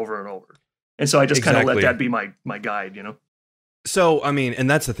over and over and over. And so I just kind of let that be my guide, So, I mean, and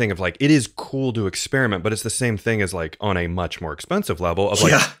that's the thing of, like, it is cool to experiment, but it's the same thing as, like, on a much more expensive level of,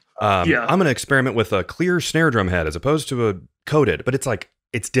 like, I'm going to experiment with a clear snare drum head as opposed to a coated, but it's like,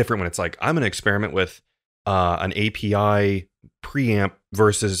 it's different when it's like, I'm going to experiment with an API preamp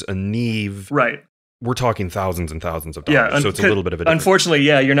versus a Neve. Right. We're talking thousands and thousands of dollars. So it's a little bit of a difference. Unfortunately,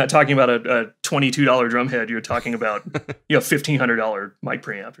 you're not talking about a $22 drum head. You're talking about, $1,500 mic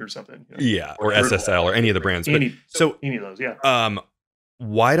preamp or something. Yeah. Or SSL or any of the brands. Any of those. Yeah.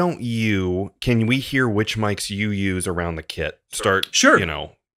 Why don't can we hear which mics you use around the kit? Sure.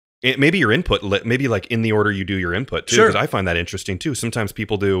 Maybe your input, maybe like in the order you do your input too, because I find that interesting too. Sometimes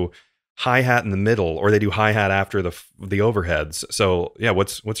people do hi-hat in the middle, or they do hi-hat after the overheads. So yeah,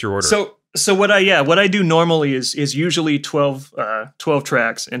 what's your order? So what I do normally is usually 12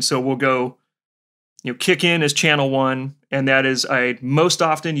 tracks, and so we'll go, kick in is channel 1, and that is, I most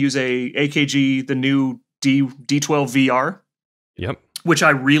often use a AKG, the new D12 VR. Yep. Which I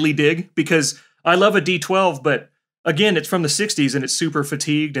really dig because I love a D12, but again, it's from the 60s and it's super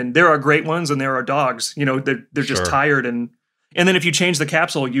fatigued, and there are great ones and there are dogs. They're just tired, and then if you change the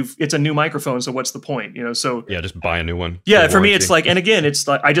capsule, it's a new microphone, so what's the point? So yeah, just buy a new one. Yeah, for me, it's like, and again, it's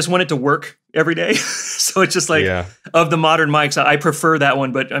like I just want it to work every day. So it's just like of the modern mics, I prefer that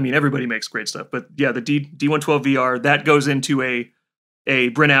one. But I mean, everybody makes great stuff. But yeah, the D112 VR that goes into a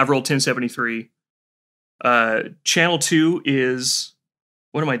Brent Averill 1073. Channel 2 is.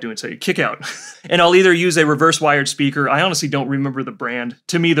 What am I doing? Say kick out. And I'll either use a reverse wired speaker. I honestly don't remember the brand.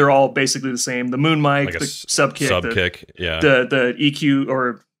 To me, they're all basically the same. The Moon mic, like the sub kick, the EQ,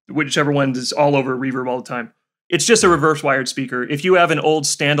 or whichever one is all over reverb all the time. It's just a reverse wired speaker. If you have an old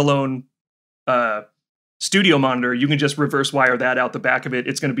standalone studio monitor, you can just reverse wire that out the back of it.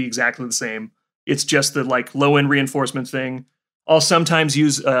 It's going to be exactly the same. It's just the like low end reinforcement thing. I'll sometimes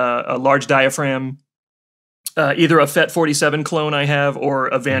use a large diaphragm, either a FET 47 clone I have or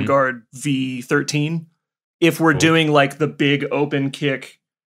a Vanguard V13. If we're doing like the big open kick,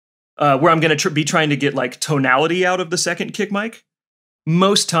 where I'm going to be trying to get like tonality out of the second kick mic.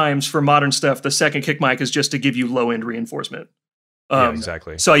 Most times for modern stuff, the second kick mic is just to give you low end reinforcement.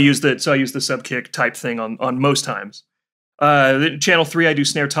 Exactly. So I use the sub kick type thing on most times. Channel 3, I do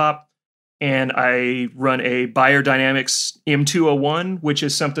snare top, and I run a Beyer Dynamics M201, which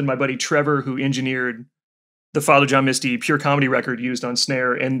is something my buddy Trevor, who engineered the Father John Misty Pure Comedy record, used on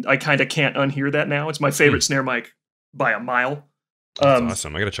snare, and I kind of can't unhear that now. It's my favorite snare mic by a mile. That's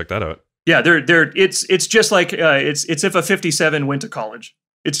awesome. I got to check that out. Yeah, it's just like it's if a 57 went to college.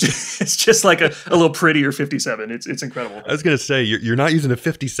 It's just like a little prettier 57. It's incredible. I was gonna say you're not using a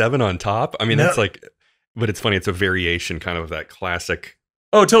 57 on top. I mean, that's like, but it's funny. It's a variation kind of that classic.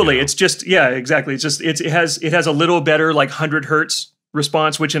 Oh, totally. It's just exactly. It's just it has a little better like 100 hertz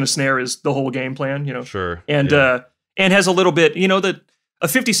response, which in a snare is the whole game plan. Sure. And has a little bit. That a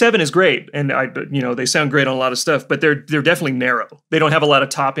 57 is great, and they sound great on a lot of stuff, but they're definitely narrow. They don't have a lot of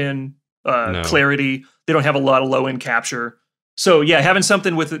top end clarity. They don't have a lot of low end capture. So having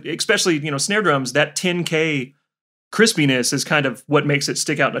something with, especially snare drums, that 10K crispiness is kind of what makes it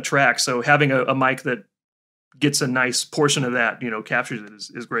stick out in a track. So having a mic that gets a nice portion of that, captures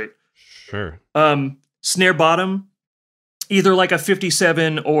it is great. Sure. Snare bottom, either like a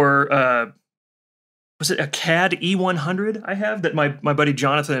 57 or was it a CAD E100 I have that my buddy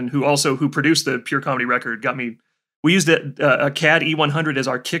Jonathan, who produced the Pure Comedy record, got me. We used a CAD E100 as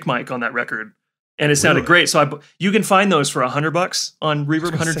our kick mic on that record, and it sounded great. So you can find those for $100 on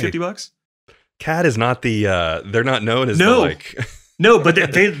Reverb, $150. CAD is not they're not known as No, but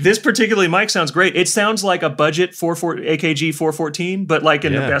this particular mic sounds great. It sounds like a budget AKG 414, but like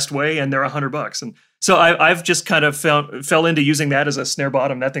in the best way, and they're $100. And so I've just kind of fell into using that as a snare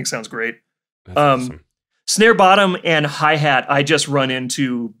bottom. That thing sounds great. That's awesome. Snare bottom and hi-hat, I just run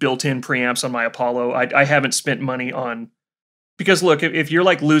into built-in preamps on my Apollo. I haven't spent money on, because look, if you're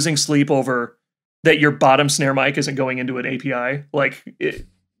like losing sleep over that your bottom snare mic isn't going into an API, like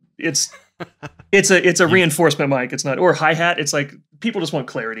it's a reinforcement mic. It's not, or hi-hat. It's like people just want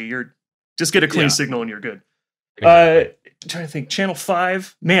clarity. You're just get a clean signal and you're good. Exactly. Trying to think, channel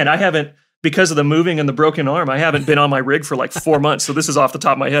 5, man, I haven't, because of the moving and the broken arm, I haven't been on my rig for like 4 months. So this is off the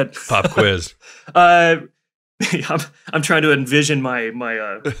top of my head. Pop quiz. I'm trying to envision my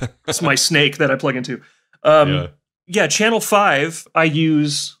snake that I plug into. Channel 5, I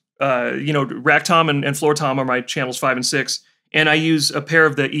use, rack tom and floor tom are my channels 5 and 6. And I use a pair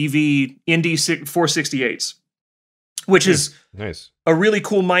of the EV Indy 468s, which is nice. A really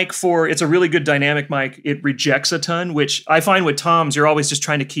cool mic it's a really good dynamic mic. It rejects a ton, which I find with toms, you're always just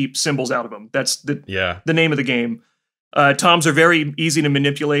trying to keep cymbals out of them. That's the name of the game. Toms are very easy to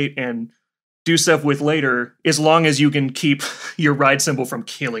manipulate and do stuff with later, as long as you can keep your ride cymbal from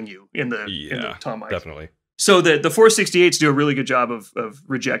killing you in the tom mic. Definitely. So the 468s do a really good job of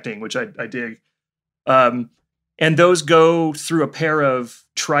rejecting, which I dig. And those go through a pair of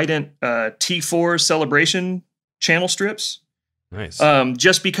Trident T4 Celebration channel strips. Nice.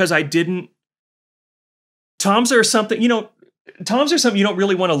 Just because I didn't. Toms are something you don't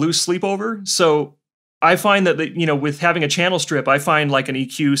really want to lose sleep over. So I find that with having a channel strip, I find like an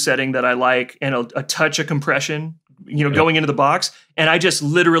EQ setting that I like and a touch of compression, going into the box, and I just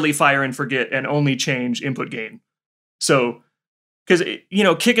literally fire and forget and only change input gain. So. Because,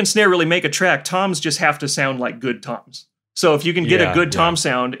 kick and snare really make a track. Toms just have to sound like good toms. So if you can get a good tom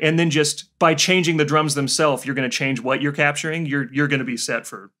sound, and then just by changing the drums themselves, you're going to change what you're capturing, you're going to be set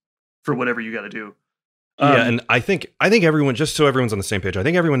for whatever you got to do. And I think everyone, just so everyone's on the same page, I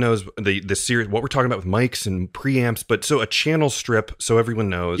think everyone knows the series, what we're talking about with mics and preamps. But so a channel strip, so everyone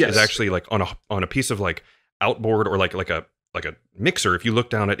knows, is actually like on a piece of like outboard or like a mixer. If you look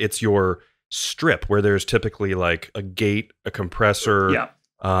down it, it's your strip where there's typically like a gate, a compressor,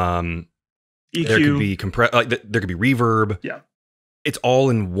 EQ. There could be there could be reverb. Yeah, it's all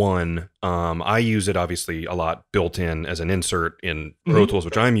in one. I use it obviously a lot built in as an insert in Pro Tools,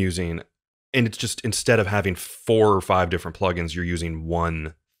 which I'm using, and it's just instead of having 4 or 5 different plugins, you're using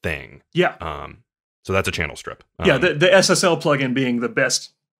one thing. Yeah. So that's a channel strip. The SSL plugin being the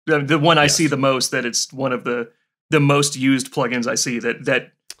best, the one I see the most. That it's one of the most used plugins I see.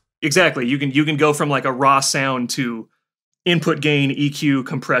 That. Exactly. You can go from like a raw sound to input gain, EQ,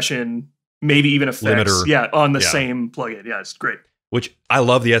 compression, maybe even effects. Limiter. On the same plugin. Yeah, it's great. Which I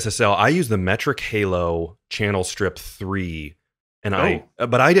love the SSL. I use the Metric Halo Channel Strip 3 And Oh.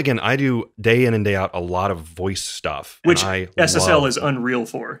 I do day in and day out a lot of voice stuff, Which and SSL is Unreal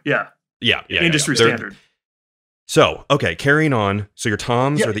for. Yeah. yeah. Industry standard. So, okay, carrying on. So your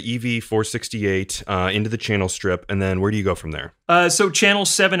toms Yeah. are the EV468 into the channel strip, and then where do you go from there? So channels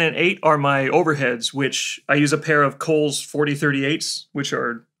 7 and 8 are my overheads, which I use a pair of Coles 4038s, which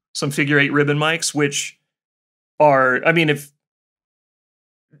are some figure 8 ribbon mics, which are, I mean, if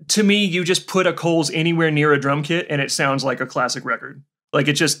to me, you just put a Coles anywhere near a drum kit and it sounds like a classic record. Like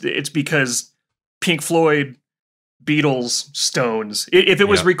it's because Pink Floyd, Beatles, Stones. If it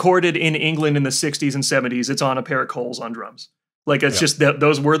was recorded in England in the 60s and 70s, it's on a pair of Coles on drums. Like it's just that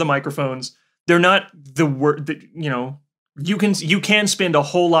those were the microphones. They're not the word that, you know, you can spend a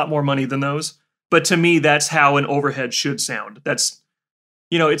whole lot more money than those, but to me that's how an overhead should sound. That's,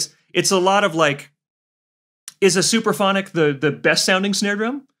 you know, it's a lot of like, is a Superphonic the best sounding snare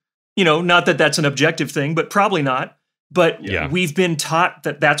drum? You know, not that that's an objective thing, but probably not. But we've been taught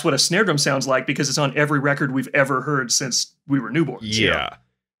that that's what a snare drum sounds like because it's on every record we've ever heard since we were newborns. Yeah.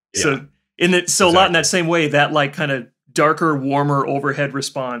 So a lot in that same way, that like kind of darker, warmer overhead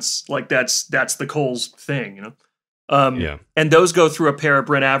response, like that's the Coles thing, you know. And those go through a pair of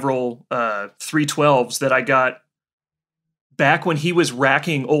Brent Averill 312s that I got back when he was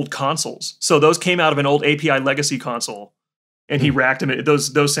racking old consoles. So those came out of an old API Legacy console, and he racked them.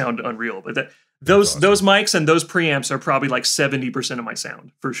 Those sound unreal, but those mics and those preamps are probably like 70% of my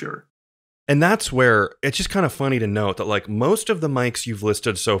sound for sure. And that's where it's just kind of funny to note that like most of the mics you've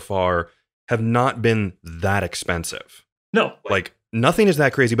listed so far have not been that expensive. No, like nothing is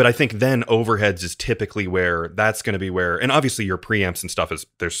that crazy, but I think then overheads is typically where that's going to be where, and obviously your preamps and stuff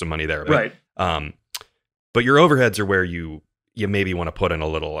there's some money there, but, right? But your overheads are where you maybe want to put in a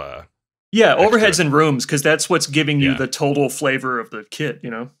little, overheads and rooms, because that's what's giving you the total flavor of the kit, you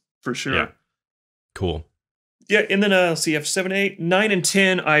know, for sure. Yeah. Cool. Yeah, and then let's see, F7, 8, 9, and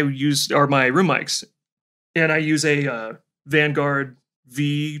 10 are my room mics. And I use a Vanguard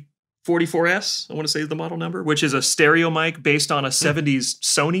V44S, I want to say is the model number, which is a stereo mic based on a 70s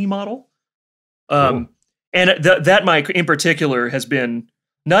Sony model. And that mic in particular has been,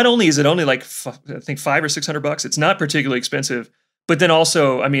 not only is it only like, I think $500 or $600, it's not particularly expensive, but then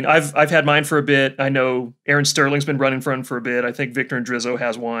also, I mean, I've had mine for a bit. I know Aaron Sterling's been running for a bit. I think Victor and Drizzo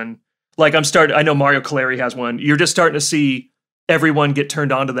has one. Like I know Mario Caleri has one. You're just starting to see everyone get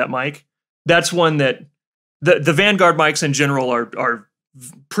turned on to that mic. That's one that the Vanguard mics in general are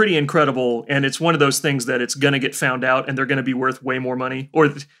pretty incredible. And it's one of those things that it's going to get found out and they're going to be worth way more money, or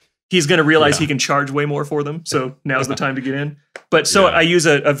he's going to realize he can charge way more for them. So now's the time to get in. But so I use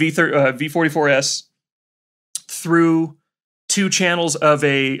a V44S through two channels of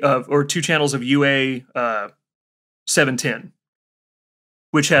UA 710.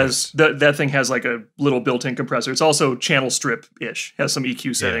 Which has that thing has like a little built-in compressor. It's also channel strip-ish, has some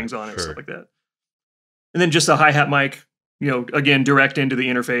EQ settings on it, stuff like that. And then just a hi-hat mic, you know, again, direct into the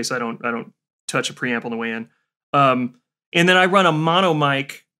interface. I don't touch a preamp on the way in. And then I run a mono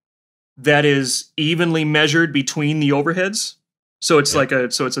mic that is evenly measured between the overheads. So it's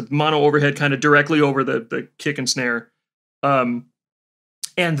it's a mono overhead kind of directly over the kick and snare. And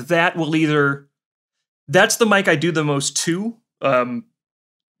that will that's the mic I do the most to.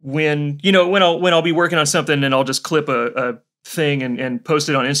 When I'll be working on something and I'll just clip a thing and post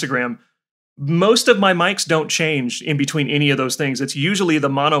it on Instagram, most of my mics don't change in between any of those things. It's usually the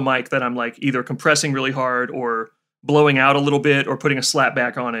mono mic that I'm like either compressing really hard or blowing out a little bit or putting a slap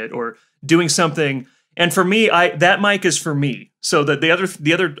back on it or doing something. And for me, that mic is for me. So that the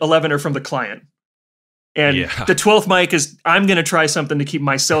other 11 are from the client. And the 12th mic is, I'm going to try something to keep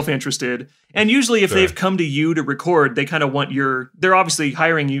myself interested. And usually if they've come to you to record, they kind of want they're obviously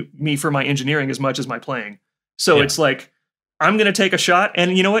hiring me for my engineering as much as my playing. So it's like, I'm going to take a shot,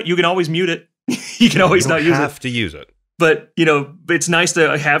 and you know what? You can always mute it. You can always not use it. You have to use it. But, you know, it's nice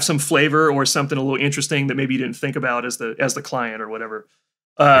to have some flavor or something a little interesting that maybe you didn't think about as the client or whatever.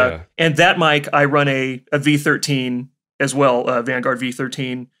 And that mic, I run a V13 as well, Vanguard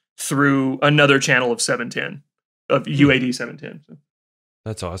V13, through another channel of 710, of UAD 710. So.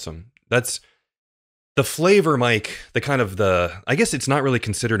 That's awesome. That's the flavor mic, I guess it's not really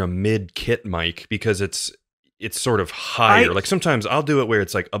considered a mid-kit mic because it's sort of higher. Like sometimes I'll do it where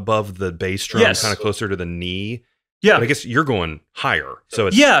it's like above the bass drum, kind of closer to the knee. Yeah. But I guess you're going higher. So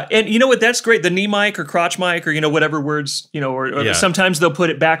it's and you know what? That's great. The knee mic or crotch mic or, you know, whatever words, you know, or sometimes they'll put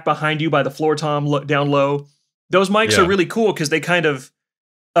it back behind you by the floor tom down low. Those mics are really cool because they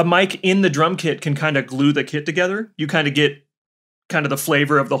a mic in the drum kit can kind of glue the kit together. You kind of get kind of the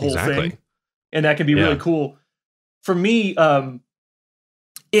flavor of the whole thing. And that can be really cool. For me,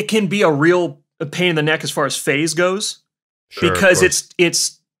 it can be a real pain in the neck as far as phase goes. Sure, of because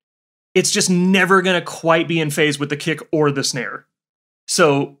course. it's just never going to quite be in phase with the kick or the snare.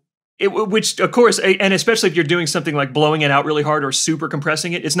 So which of course, and especially if you're doing something like blowing it out really hard or super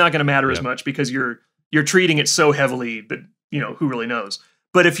compressing it, it's not going to matter as much because you're treating it so heavily that, you know, who really knows.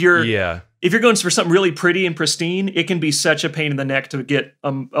 But if you're going for something really pretty and pristine, it can be such a pain in the neck to get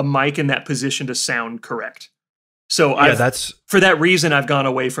a mic in that position to sound correct. So for that reason, I've gone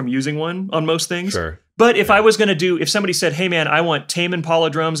away from using one on most things. Sure. But if I was going to if somebody said, hey man, I want Tame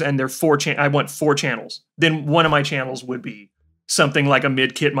Impala drums and they're I want 4 channels, then one of my channels would be something like a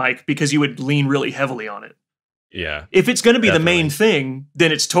mid-kit mic because you would lean really heavily on it. Yeah. If it's going to be the main thing,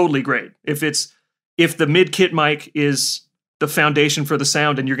 then it's totally great. If the mid-kit mic is the foundation for the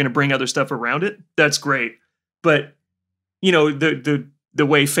sound and you're going to bring other stuff around it, that's great. But, you know, the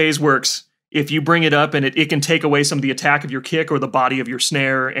way phase works, if you bring it up and it can take away some of the attack of your kick or the body of your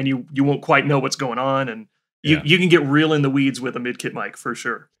snare and you won't quite know what's going on. And you can get real in the weeds with a mid-kit mic for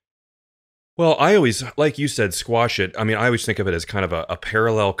sure. Well, I always, like you said, squash it. I mean, I always think of it as kind of a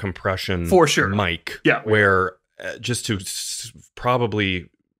parallel compression for sure mic. Yeah. Where just to probably,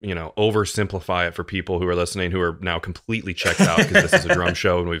 you know, oversimplify it for people who are listening who are now completely checked out because this is a drum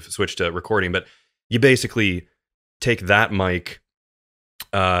show and we've switched to recording. But you basically take that mic,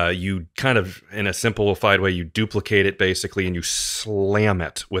 you kind of, in a simplified way, you duplicate it basically and you slam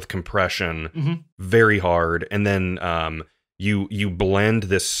it with compression very hard. And then you blend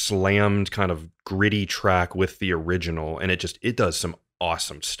this slammed kind of gritty track with the original, and it does some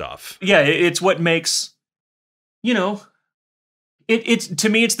awesome stuff. Yeah, it's what makes, you know, it's to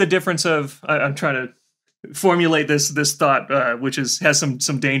me it's the difference of I'm trying to formulate this thought which has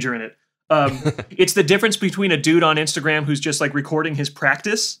some danger in it. It's the difference between a dude on Instagram who's just like recording his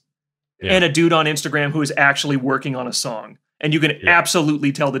practice and a dude on Instagram who is actually working on a song. And you can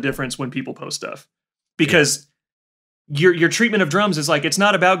absolutely tell the difference when people post stuff because your treatment of drums is like, it's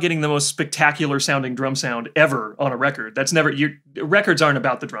not about getting the most spectacular sounding drum sound ever on a record. That's never, your records aren't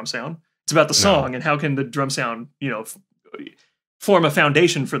about the drum sound. It's about the song and how can the drum sound, you know, form a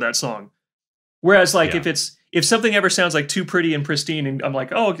foundation for that song. Whereas like if something ever sounds like too pretty and pristine and I'm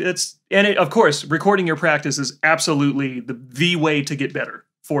like, oh, of course, recording your practice is absolutely the way to get better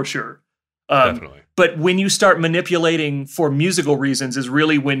for sure. Definitely. But when you start manipulating for musical reasons is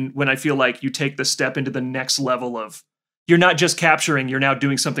really when I feel like you take the step into the next level of, you're not just capturing, you're now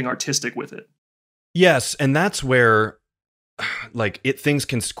doing something artistic with it. Yes, and that's where like things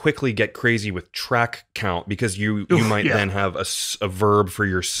can quickly get crazy with track count because you might then have a verb for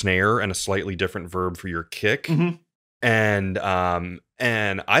your snare and a slightly different verb for your kick. And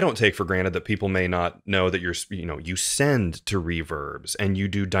I don't take for granted that people may not know that you send to reverbs and you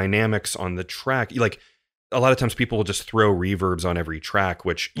do dynamics on the track. Like a lot of times people will just throw reverbs on every track,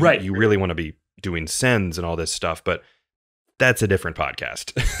 which you really want to be doing sends and all this stuff, but that's a different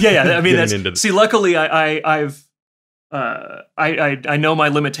podcast. Yeah. I mean, luckily I know my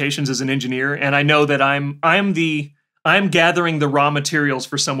limitations as an engineer, and I know that I'm gathering the raw materials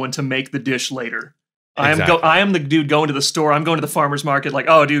for someone to make the dish later. Exactly. I am the dude going to the store. I'm going to the farmer's market. Like,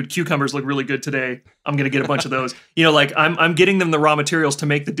 oh, dude, cucumbers look really good today. I'm going to get a bunch of those. You know, like I'm getting them the raw materials to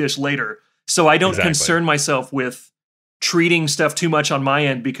make the dish later. So I don't concern myself with treating stuff too much on my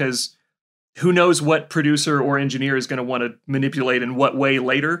end because who knows what producer or engineer is going to want to manipulate in what way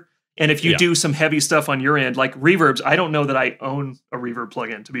later. And if you do some heavy stuff on your end, like reverbs, I don't know that I own a reverb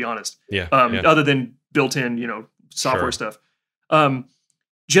plugin, to be honest. Other than built-in, you know, software stuff.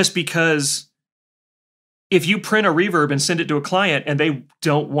 Just because if you print a reverb and send it to a client and they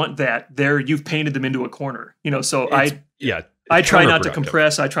don't want that, you've painted them into a corner. You know, so I try not to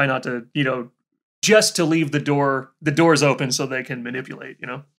compress. I try not to, you know, just to leave the doors open so they can manipulate, you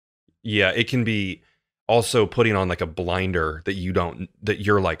know? Yeah, it can be also putting on like a blinder that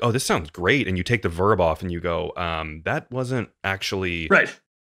you're like, oh, this sounds great. And you take the verb off and you go, that wasn't actually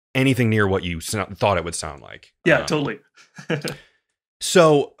anything near what you thought it would sound like. Yeah, totally.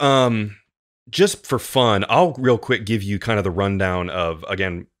 So just for fun, I'll real quick give you kind of the rundown of,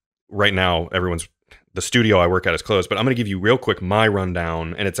 again, right now, the studio I work at is closed, but I'm going to give you real quick my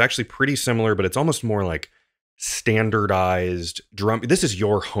rundown. And it's actually pretty similar, but it's almost more like standardized drum. This is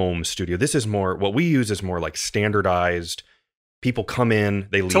your home studio. This is more, what we use is more like standardized. People come in,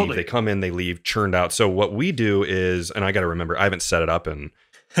 they leave, they come in, they leave, churned out. So what we do is, and I got to remember, I haven't set it up in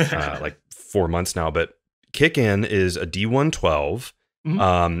like 4 months now, but kick in is a D112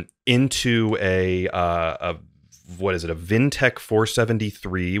 into a what is it? A Vintech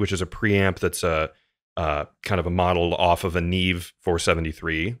 473, which is a preamp that's a kind of a model off of a Neve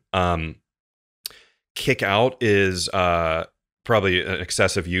 473. Kick out is probably an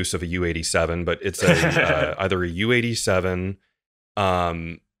excessive use of a U87, but it's a either a U87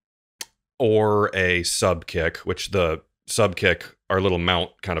 or a sub kick, which the sub kick, our little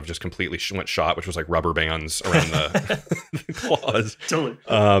mount kind of just completely went shot, which was like rubber bands around the claws. Totally.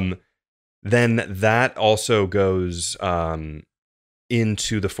 Then that also goes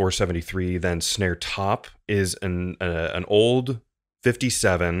into the 473. Then snare top is an old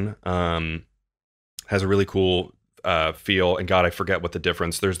 57. Has a really cool feel. And God, I forget what the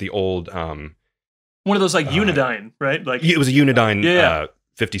difference. There's the old one of those like Unidyne, right? Like it was a Unidyne yeah.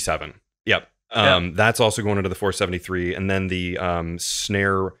 57. Yep. That's also going into the 473. And then the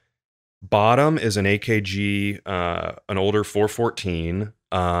snare bottom is an AKG, an older 414.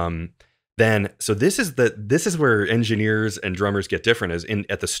 So this is where engineers and drummers get different. Is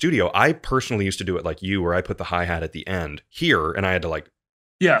at the studio, I personally used to do it like you, where I put the hi-hat at the end here, and I had to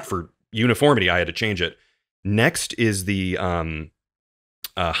for uniformity, I had to change it. Next is the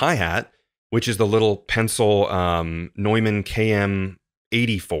hi-hat, which is the little pencil Neumann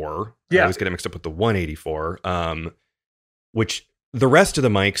KM84. Yeah. I always get it mixed up with the 184, which the rest of the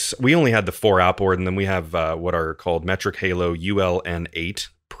mics, we only had the 4 outboard, and then we have what are called Metric Halo ULN8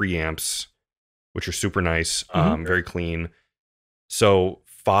 preamps, which are super nice, very clean. So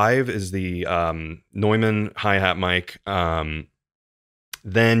 5 is the Neumann hi-hat mic.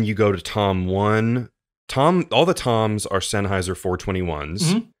 Then you go to Tom 1. All the Toms are Sennheiser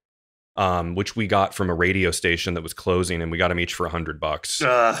 421s. Which we got from a radio station that was closing, and we got them each for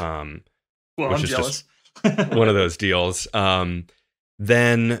 $100. Well, I'm jealous. Just one of those deals.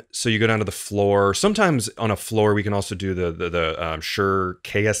 Then, so you go down to the floor. Sometimes on a floor, we can also do the Shure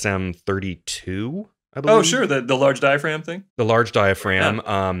KSM 32. I believe. Oh, sure, the large diaphragm thing. The large diaphragm.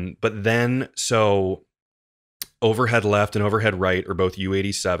 Yeah. But then, so overhead left and overhead right are both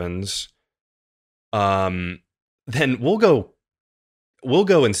U87s. Then we'll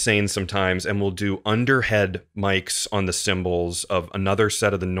go insane sometimes, and we'll do underhead mics on the cymbals of another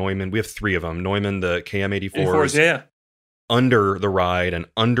set of the Neumann. We have 3 of them. Neumann, the KM84s, yeah, under the ride and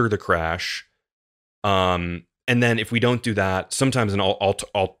under the crash. And then if we don't do that, sometimes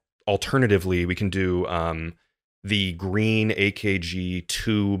alternatively, we can do the green AKG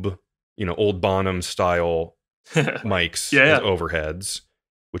tube, old Bonham style mics as overheads,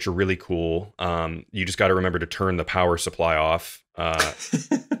 which are really cool. You just got to remember to turn the power supply off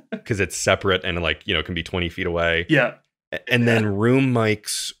because it's separate and can be 20 feet away. Yeah. And then room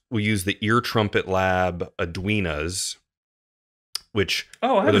mics, we use the Ear Trumpet Lab Arduinas, which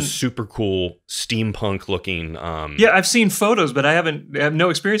are those super cool steampunk looking. Yeah, I've seen photos, but I have no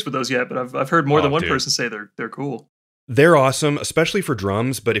experience with those yet. But I've heard more than one person say they're cool. They're awesome, especially for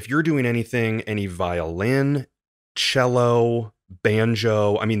drums. But if you're doing any violin, cello,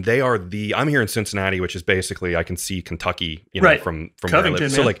 banjo, I mean, they are I'm here in Cincinnati, which is basically, I can see Kentucky, from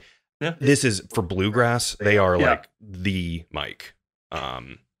Covington, where I live. So this is for bluegrass. They are like the mic.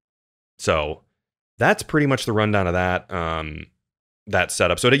 So that's pretty much the rundown of that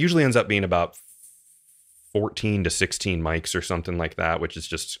setup. So it usually ends up being about 14 to 16 mics or something like that, which is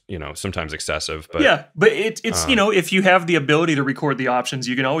just, sometimes excessive. But it's if you have the ability to record the options,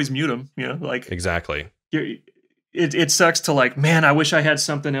 you can always mute them, Exactly. It sucks to man, I wish I had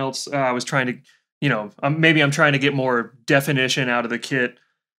something else. I was trying to, maybe I'm trying to get more definition out of the kit.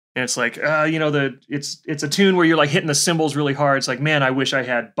 And it's it's a tune where you're hitting the cymbals really hard. It's man, I wish I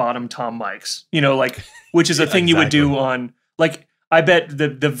had bottom tom mics, which is a thing you would do on, I bet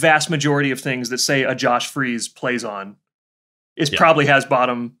the vast majority of things that say a Josh Freeze plays on probably has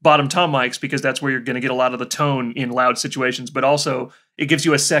bottom tom mics, because that's where you're going to get a lot of the tone in loud situations. But also it gives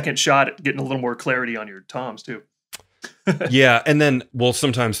you a second shot at getting a little more clarity on your toms too. Yeah, and then we'll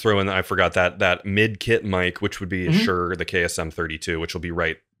sometimes throw in, I forgot that mid-kit mic, which would be Shure, the KSM 32, which will be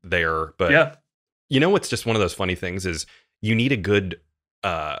right there. But what's just one of those funny things is you need a good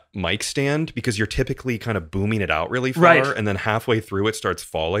mic stand, because you're typically kind of booming it out really far, right, and then halfway through it starts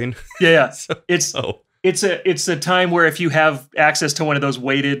falling. Yeah. It's a time where if you have access to one of those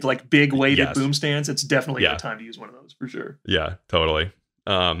weighted, big weighted boom stands, it's definitely a time to use one of those for sure. Yeah, totally.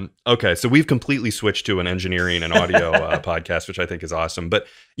 Okay, so we've completely switched to an engineering and audio podcast, which I think is awesome. But,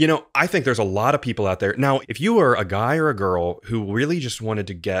 I think there's a lot of people out there. Now, if you are a guy or a girl who really just wanted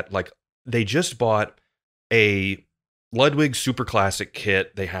to get, they just bought a Ludwig Super Classic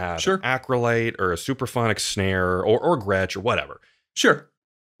kit, they have an Acrolite or a Superphonic snare or Gretsch or whatever. Sure.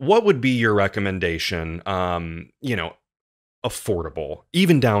 What would be your recommendation? Affordable,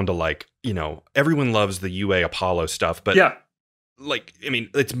 even down to everyone loves the UA Apollo stuff, but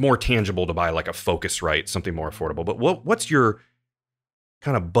it's more tangible to buy a Focusrite, something more affordable. But what's your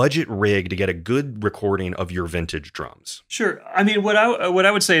kind of budget rig to get a good recording of your vintage drums? Sure. I mean, what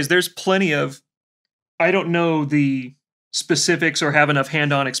I would say is there's plenty of, I don't know the specifics or have enough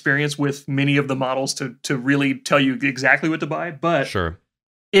hand-on experience with many of the models to really tell you exactly what to buy, but Sure.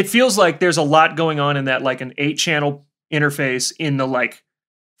 it feels like there's a lot going on in that, like an 8-channel interface in the like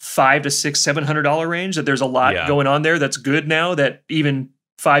 $500 to $700 range. That there's a lot going on there that's good now that even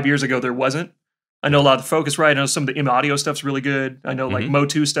 5 years ago there wasn't. I know a lot of the Focusrite. I know some of the M-Audio stuff's really good. I know like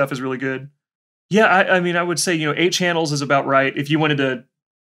Mo2 stuff is really good. Yeah, I mean, I would say 8 channels is about right. If you wanted to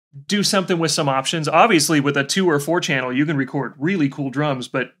do something with some options, obviously with a 2 or 4 channel, you can record really cool drums,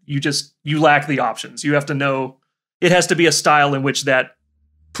 but you lack the options. You have to know it has to be a style in which that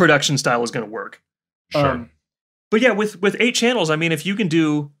production style is going to work. Sure. But yeah, with 8 channels, I mean, if you can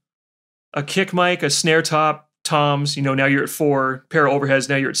do a kick mic, a snare top, toms, now you're at 4, pair of overheads,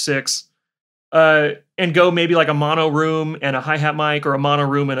 now you're at 6, and go maybe like a mono room and a hi-hat mic, or a mono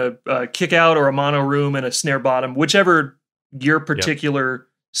room and a kick out, or a mono room and a snare bottom, whichever your particular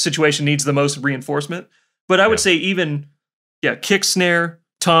situation needs the most reinforcement. But I would say even, kick, snare,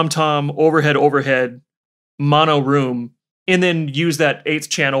 tom, overhead, mono room, and then use that 8th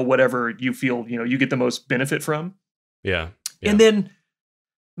channel, whatever you feel, you get the most benefit from. Yeah. And then,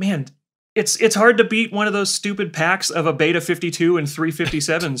 man, it's hard to beat one of those stupid packs of a Beta 52 and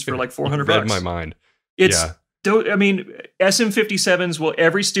 357s for like $400. Read my mind. I mean, SM57s,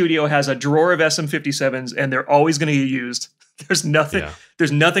 every studio has a drawer of SM57s, and they're always going to get used. There's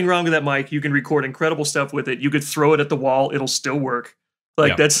nothing wrong with that mic. You can record incredible stuff with it. You could throw it at the wall. It'll still work.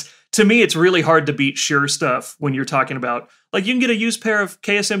 Like to me, it's really hard to beat Shure stuff when you're talking about, like, you can get a used pair of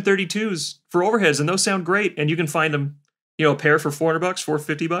KSM 32s for overheads, and those sound great. And you can find them, a pair for $400,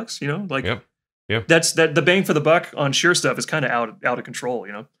 $450, that's the bang for the buck on Shure stuff is kind of out of control,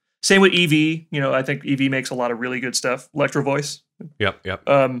 Same with EV, I think EV makes a lot of really good stuff. Electro Voice. Yep.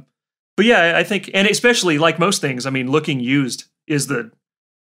 But yeah, I think, and especially like most things, I mean, looking used is a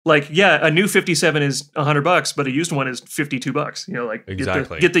new 57 is $100, but a used one is $52.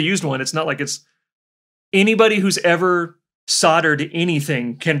 Exactly. Get the used one. It's not like it's anybody who's ever soldered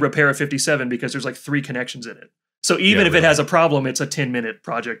anything can repair a 57 because there's like 3 connections in it. So even if it has a problem, it's a 10-minute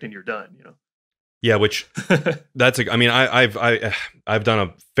project and you're done. Yeah, which I've done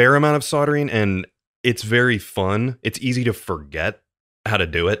a fair amount of soldering, and it's very fun. It's easy to forget how to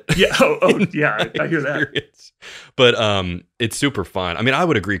do it. Yeah. Yeah. I hear that. But it's super fun. I mean, I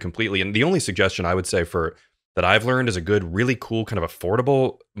would agree completely. And the only suggestion I would say that I've learned is a good, really cool, kind of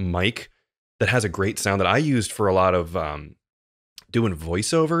affordable mic that has a great sound that I used for a lot of doing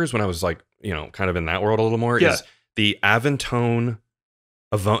voiceovers when I was like, kind of in that world a little more. Is the Avantone.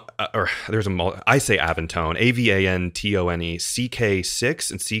 I say Avantone, Avantone,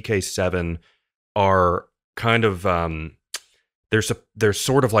 CK6 and CK7 are kind of they're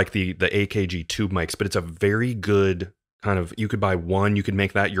sort of like the AKG tube mics, but it's a very good kind of, you could buy one, you could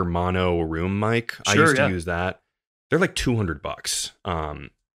make that your mono room mic. I used to use that. They're like $200. I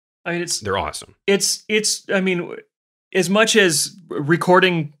mean, they're awesome. I mean, as much as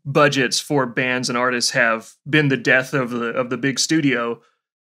recording budgets for bands and artists have been the death of the big studio,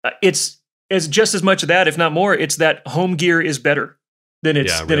 it's just as much of that, if not more. It's that home gear is better than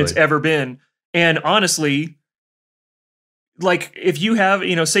it's ever been. And honestly, like if you have,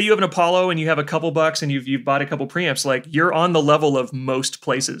 say you have an Apollo and you have a couple bucks and you've bought a couple preamps, like you're on the level of most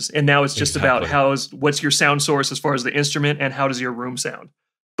places. And now it's just about what's your sound source as far as the instrument and how does your room sound.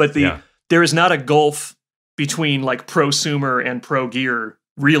 But there is not a gulf between like prosumer and pro gear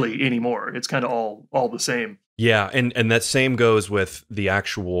really anymore. It's kind of all the same. Yeah, and that same goes with the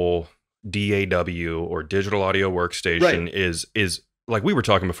actual DAW or digital audio workstation. Is like we were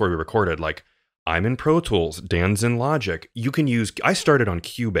talking before we recorded, like I'm in Pro Tools, Dan's in Logic. I started on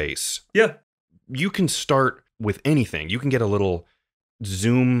Cubase. Yeah. You can start with anything. You can get a little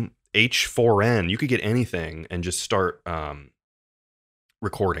Zoom H4n. You could get anything and just start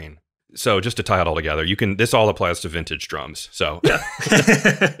recording. So just to tie it all together, this all applies to vintage drums. So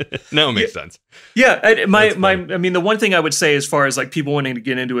no, it makes sense. Yeah. I mean, the one thing I would say as far as like people wanting to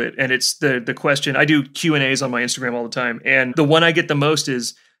get into it, and it's the question, I do Q&As on my Instagram all the time. And the one I get the most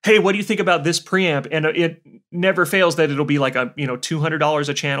is, hey, what do you think about this preamp? And it never fails that it'll be like $200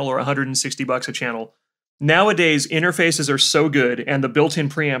 a channel or $160 a channel. Nowadays, interfaces are so good and the built-in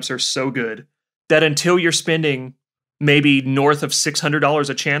preamps are so good that until you're spending maybe north of $600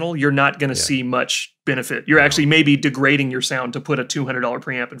 a channel, you're not going to see much benefit. You're actually maybe degrading your sound to put a $200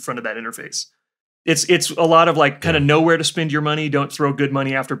 preamp in front of that interface. It's a lot of like kind of know where to spend your money. Don't throw good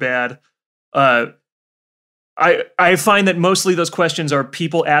money after bad. I find that mostly those questions are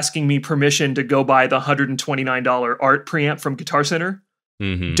people asking me permission to go buy the $129 art preamp from Guitar Center.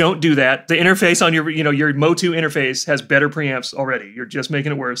 Mm-hmm. Don't do that. The interface on your Motu interface has better preamps already. You're just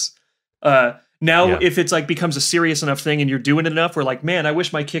making it worse. Now, if it's like becomes a serious enough thing and you're doing it enough, we're like, man, I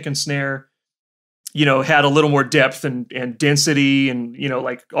wish my kick and snare, had a little more depth and density and,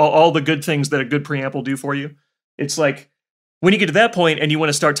 like all the good things that a good preamp will do for you. It's like when you get to that point and you want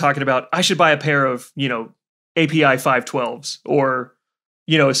to start talking about, I should buy a pair of, API 512s or,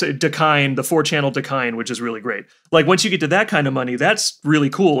 Dakine, the 4-channel Dakine, which is really great. Like once you get to that kind of money, that's really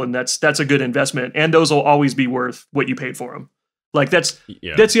cool. And that's a good investment. And those will always be worth what you paid for them. Like that's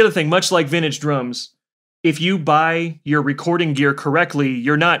the other thing, much like vintage drums. If you buy your recording gear correctly,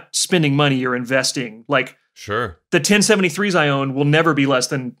 you're not spending money, you're investing. Like sure, the 1073s I own will never be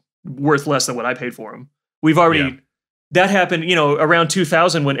worth less than what I paid for them. We've already, that happened, around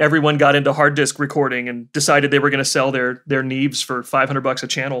 2000 when everyone got into hard disk recording and decided they were going to sell their Neves for $500 a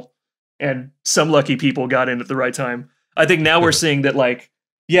channel. And some lucky people got in at the right time. I think now we're seeing that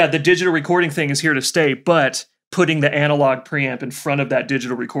the digital recording thing is here to stay, but putting the analog preamp in front of that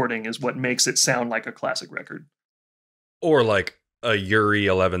digital recording is what makes it sound like a classic record. Or like a Yuri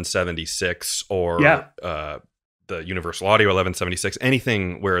 1176 or the Universal Audio 1176,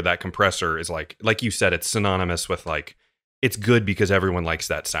 anything where that compressor is like you said, it's synonymous with it's good because everyone likes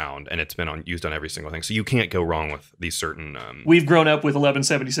that sound and it's been used on every single thing. So you can't go wrong with these certain... We've grown up with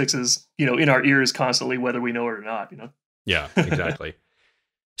 1176s, in our ears constantly, whether we know it or not, Yeah, exactly.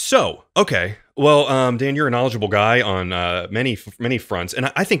 So, okay. Well, Dan, you're a knowledgeable guy on many fronts.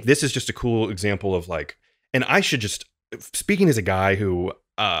 And I think this is just a cool example of and I should just, speaking as a guy who,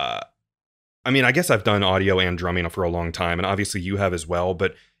 I guess I've done audio and drumming for a long time, and obviously you have as well,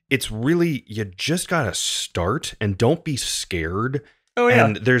 but it's really, you just got to start and don't be scared. Oh, yeah.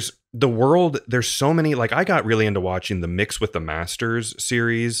 And there's so many, I got really into watching the Mix with the Masters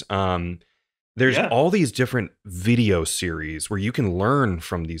series. There's all these different video series where you can learn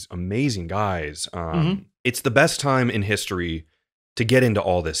from these amazing guys. It's the best time in history to get into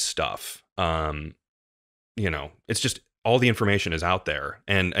all this stuff. It's just all the information is out there.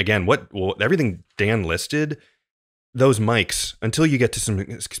 And again, everything Dan listed, those mics, until you get to some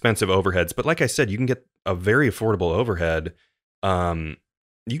expensive overheads. But like I said, you can get a very affordable overhead.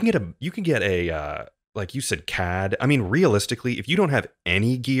 You can get a like you said, CAD. Realistically, if you don't have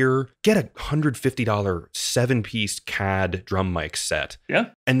any gear, get a $150 7-piece CAD drum mic set. Yeah.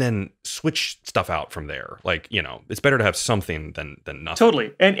 And then switch stuff out from there. It's better to have something than nothing.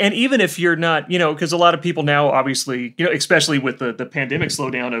 Totally. And even if you're not, because a lot of people now, obviously, especially with the pandemic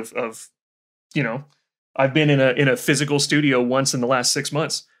slowdown of I've been in a physical studio once in the last 6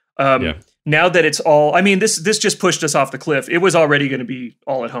 months. Now that it's all, this just pushed us off the cliff. It was already going to be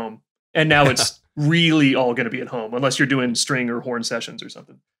all at home. And now it's really all going to be at home, unless you're doing string or horn sessions or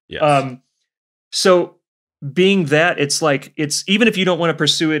something. Yes. So being that, it's even if you don't want to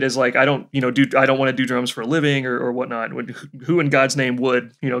pursue it as I don't want to do drums for a living or whatnot. Who in God's name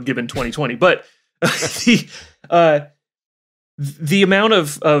would, given 2020? But the amount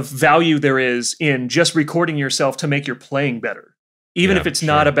of value there is in just recording yourself to make your playing better. Even if it's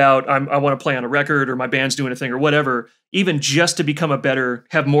not about, I want to play on a record or my band's doing a thing or whatever, even just to become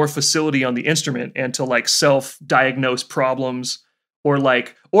have more facility on the instrument and to self-diagnose problems or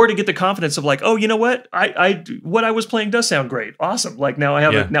to get the confidence of oh, you know what? What I was playing does sound great. Awesome. Now I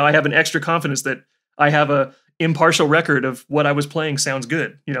have an extra confidence that I have a impartial record of what I was playing sounds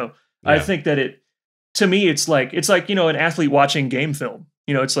good. I think that to me, it's like, an athlete watching game film.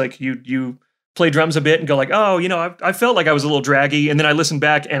 It's like you play drums a bit and go oh, I felt like I was a little draggy, and then I listen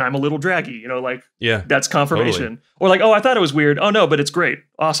back and I'm a little draggy, that's confirmation. Totally. Or I thought it was weird. Oh no, but it's great.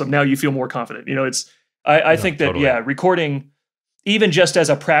 Awesome. Now you feel more confident. I think that, totally. Recording, even just as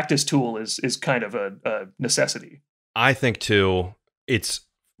a practice tool is kind of a necessity. I think too, it's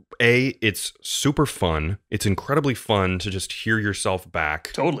super fun. It's incredibly fun to just hear yourself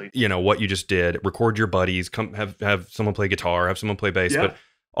back. Totally. What you just did, record your buddies, come have someone play guitar, have someone play bass, but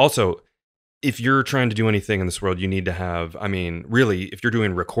also, if you're trying to do anything in this world, you need to have, really, if you're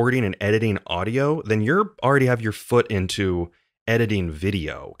doing recording and editing audio, then you're already have your foot into editing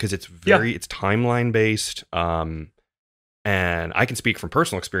video because it's it's timeline based. And I can speak from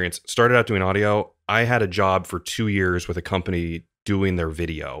personal experience. Started out doing audio. I had a job for 2 years with a company doing their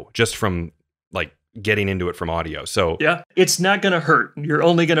video just from getting into it from audio. So it's not going to hurt. You're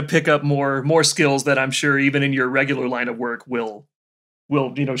only going to pick up more skills that I'm sure even in your regular line of work will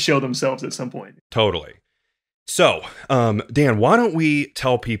show themselves at some point. Totally. So, Dan, why don't we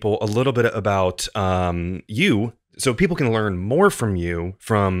tell people a little bit about you so people can learn more from you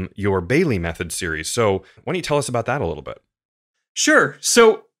from your Bailey Method series. So why don't you tell us about that a little bit? Sure.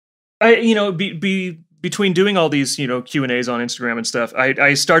 So, be between doing all these, Q&As on Instagram and stuff,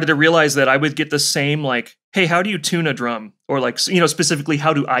 I started to realize that I would get the same, like, hey, how do you tune a drum? Or like, specifically,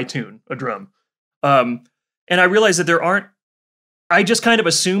 how do I tune a drum? And I realized that I just kind of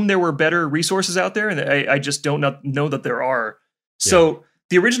assumed there were better resources out there, and I just don't know that there are. So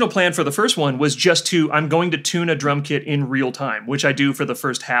the original plan for the first one was just I'm going to tune a drum kit in real time, which I do for the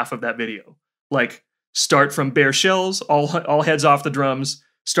first half of that video. Like, start from bare shells, all heads off the drums,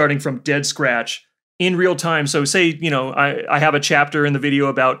 starting from dead scratch in real time. So say, I have a chapter in the video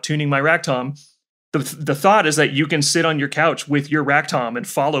about tuning my rack tom. The thought is that you can sit on your couch with your rack tom and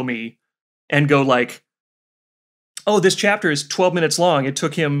follow me and go like, oh, this chapter is 12 minutes long. It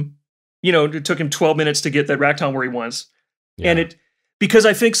took him 12 minutes to get that rack tom where he wants. Yeah. And because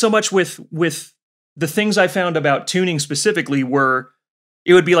I think so much with the things I found about tuning specifically were,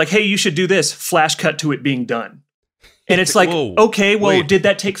 it would be like, hey, you should do this, flash cut to it being done. And it's like, okay, well, wait. Did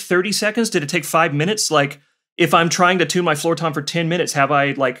that take 30 seconds? Did it take 5 minutes? Like, if I'm trying to tune my floor tom for 10 minutes, am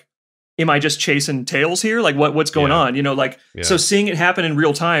I just chasing tails here? Like, what's going on? So seeing it happen in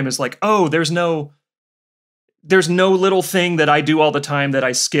real time is like, oh, there's no little thing that I do all the time that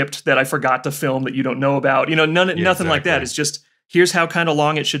I skipped, that I forgot to film, that you don't know about. Nothing like that. It's just, here's how kind of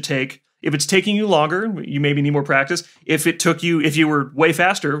long it should take. If it's taking you longer, you maybe need more practice. If you were way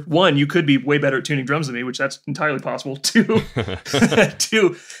faster, one, you could be way better at tuning drums than me, which that's entirely possible. Two,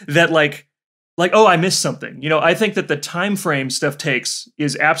 that like, oh, I missed something. I think that the time frame stuff takes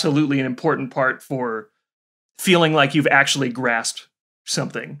is absolutely an important part for feeling like you've actually grasped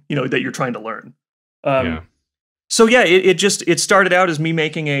something, that you're trying to learn. So yeah, it started out as me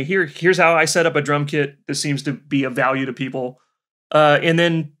making here's how I set up a drum kit. This seems to be of value to people. And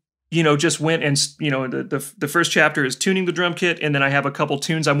then, just went and, the first chapter is tuning the drum kit. And then I have a couple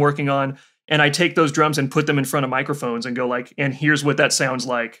tunes I'm working on, and I take those drums and put them in front of microphones and go like, and here's what that sounds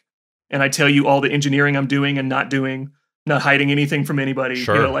like. And I tell you all the engineering I'm doing and not doing, not hiding anything from anybody.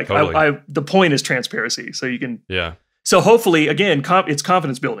 Sure, totally. The point is transparency. So you can, yeah. So hopefully, again, it's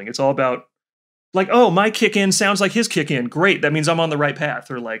confidence building. It's all about like, oh, my kick in sounds like his kick in. Great. That means I'm on the right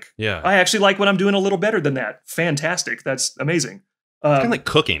path. Or like, I actually like what I'm doing a little better than that. Fantastic. That's amazing. It's kind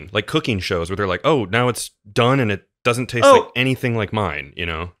of like cooking shows where they're like, oh, now it's done and it doesn't taste like anything like mine,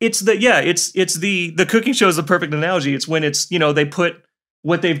 It's the cooking show is the perfect analogy. It's when it's, they put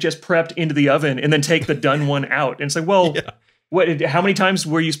what they've just prepped into the oven and then take the done one out. And it's like, well, how many times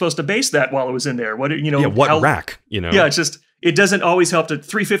were you supposed to baste that while it was in there? What rack, Yeah, it's just, it doesn't always help to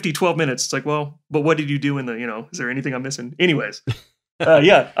 350, 12 minutes. It's like, well, but what did you do in the, is there anything I'm missing? Anyways,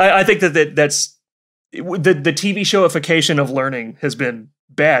 I think that's, the TV showification of learning has been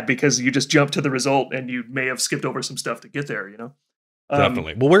bad because you just jump to the result and you may have skipped over some stuff to get there,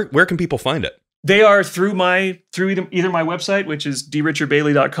 Definitely. Well, where can people find it? They are through either my website, which is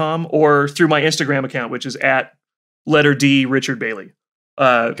drichardbailey.com, or through my Instagram account, which is @D_Richard_Bailey.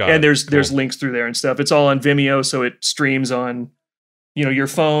 And there's links through there and stuff. It's all on Vimeo, so it streams on, your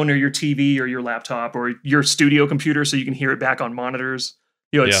phone or your TV or your laptop or your studio computer, so you can hear it back on monitors.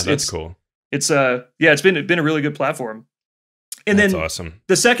 That's cool. It's it's been a really good platform. And that's then awesome.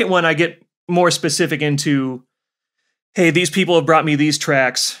 The second one, I get more specific into, hey, these people have brought me these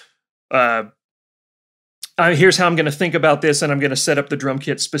tracks. Here's how I'm going to think about this, and I'm going to set up the drum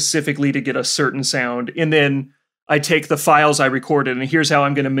kit specifically to get a certain sound. And then I take the files I recorded, and here's how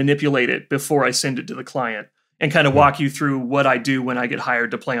I'm going to manipulate it before I send it to the client, and kind of walk you through what I do when I get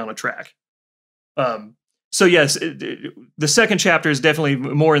hired to play on a track. So yes, the second chapter is definitely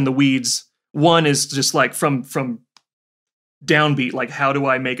more in the weeds. One is just like from downbeat, like how do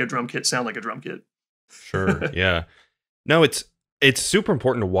I make a drum kit sound like a drum kit? Sure, yeah. No, it's super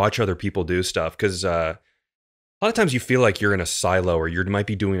important to watch other people do stuff, because a lot of times you feel like you're in a silo, or you might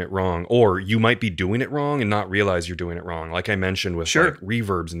be doing it wrong, or you might be doing it wrong and not realize you're doing it wrong. Like I mentioned with like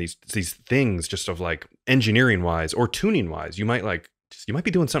reverbs and these things, just of like engineering wise or tuning wise, you might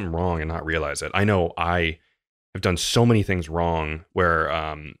be doing something wrong and not realize it. I know I have done so many things wrong where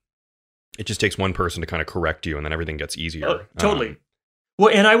it just takes one person to kind of correct you, and then everything gets easier. Oh, totally.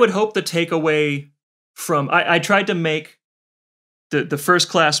 Well, and I would hope the takeaway from I tried to make the first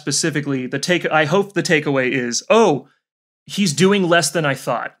class specifically, I hope the takeaway is, oh, he's doing less than I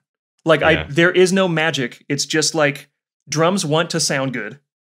thought. Like there is no magic. It's just like drums want to sound good.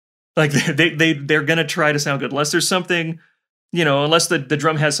 Like they're gonna try to sound good, unless there's something, unless the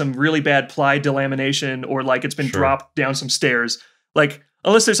drum has some really bad ply delamination, or like it's been dropped down some stairs. Like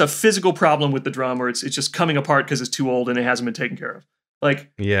unless there's a physical problem with the drum, or it's just coming apart because it's too old and it hasn't been taken care of.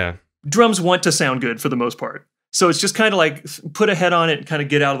 Like drums want to sound good for the most part. So it's just kind of like put a head on it and kind of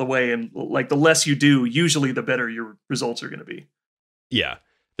get out of the way. And like the less you do, usually the better your results are going to be. Yeah.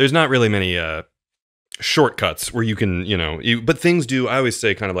 There's not really many shortcuts where you can, but things do, I always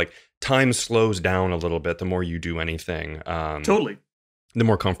say kind of like time slows down a little bit the more you do anything. Totally. The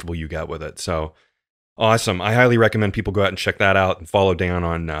more comfortable you get with it. So awesome. I highly recommend people go out and check that out and follow Dan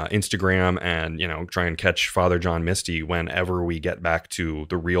on Instagram and, try and catch Father John Misty whenever we get back to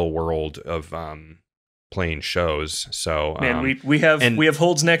the real world of playing shows. So man, we have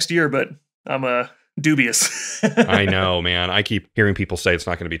holds next year, but I'm dubious. I know, man. I keep hearing people say it's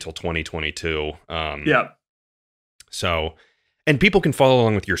not going to be till 2022. Yeah. So, and people can follow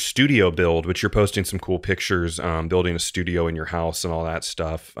along with your studio build, which you're posting some cool pictures, building a studio in your house and all that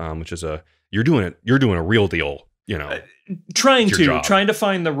stuff, which is you're doing a real deal, trying to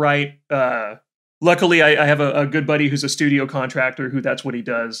find the right, luckily I have a good buddy who's a studio contractor who that's what he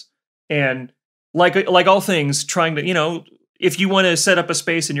does. And like all things, trying to, if you want to set up a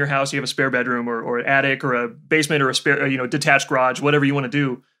space in your house, you have a spare bedroom or an attic or a basement or a spare, detached garage, whatever you want to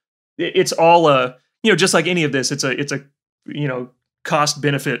do. It's all just like any of this, it's a cost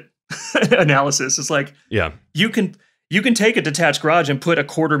benefit analysis. It's like, yeah, you can take a detached garage and put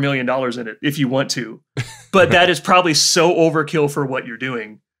 $250,000 in it if you want to, but that is probably so overkill for what you're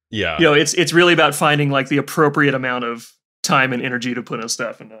doing. Yeah. It's really about finding like the appropriate amount of time and energy to put on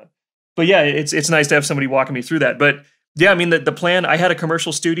stuff. And, but yeah, it's nice to have somebody walking me through that. But yeah, I mean, the plan, I had a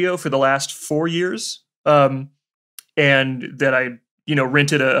commercial studio for the last 4 years, and that I,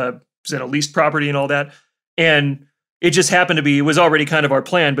 rented a leased property and all that. And it just happened to be, it was already kind of our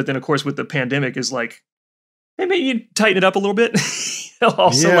plan. But then of course with the pandemic is like, hey, maybe you tighten it up a little bit.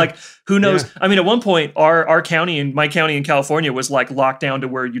 Also, like, who knows? Yeah. I mean, at one point our county and my county in California was like locked down to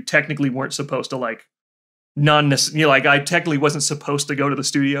where you technically weren't supposed to like like I technically wasn't supposed to go to the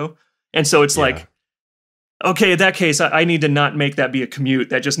studio. And so it's like, okay, in that case, I need to not make that be a commute.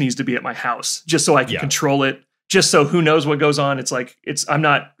 That just needs to be at my house just so I can control it. Just so who knows what goes on. It's like, I'm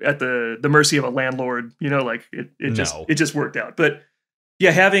not at the mercy of a landlord, like it just worked out. But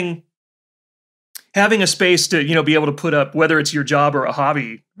yeah, having a space to, be able to put up, whether it's your job or a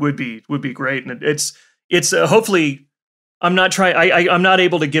hobby would be great. And it's hopefully I'm not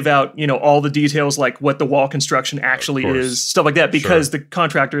able to give out, all the details, like what the wall construction actually is, stuff like that, because the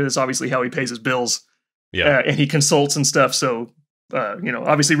contractor is obviously how he pays his bills. Yeah. And he consults and stuff. So,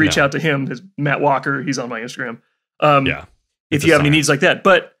 obviously reach out to him. His Matt Walker. He's on my Instagram. If you have any needs like that,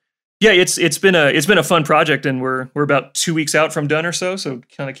 but yeah, it's been a fun project, and we're about 2 weeks out from done or so. So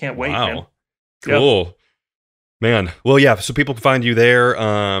kind of can't wait. Wow. Man. Cool. Man. Well, yeah. So people can find you there.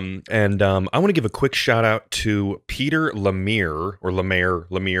 And I want to give a quick shout out to Peter Lemire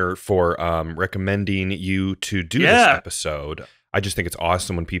for recommending you to do this episode. I just think it's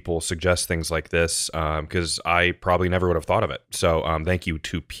awesome when people suggest things like this, because I probably never would have thought of it. So thank you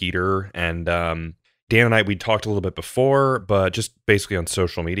to Peter. And Dan and I, we talked a little bit before, but just basically on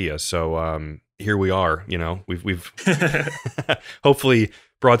social media. So here we are, we've hopefully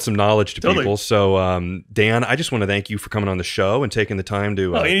brought some knowledge to people. So Dan, I just want to thank you for coming on the show and taking the time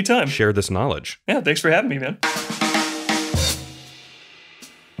to anytime share this knowledge. Yeah, thanks for having me, man.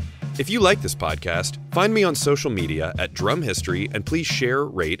 If you like this podcast, find me on social media at Drum History, and please share,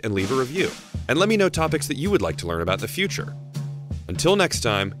 rate, and leave a review. And let me know topics that you would like to learn about in the future. Until next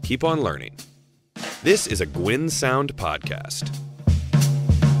time, keep on learning. This is a Gwyn Sound podcast.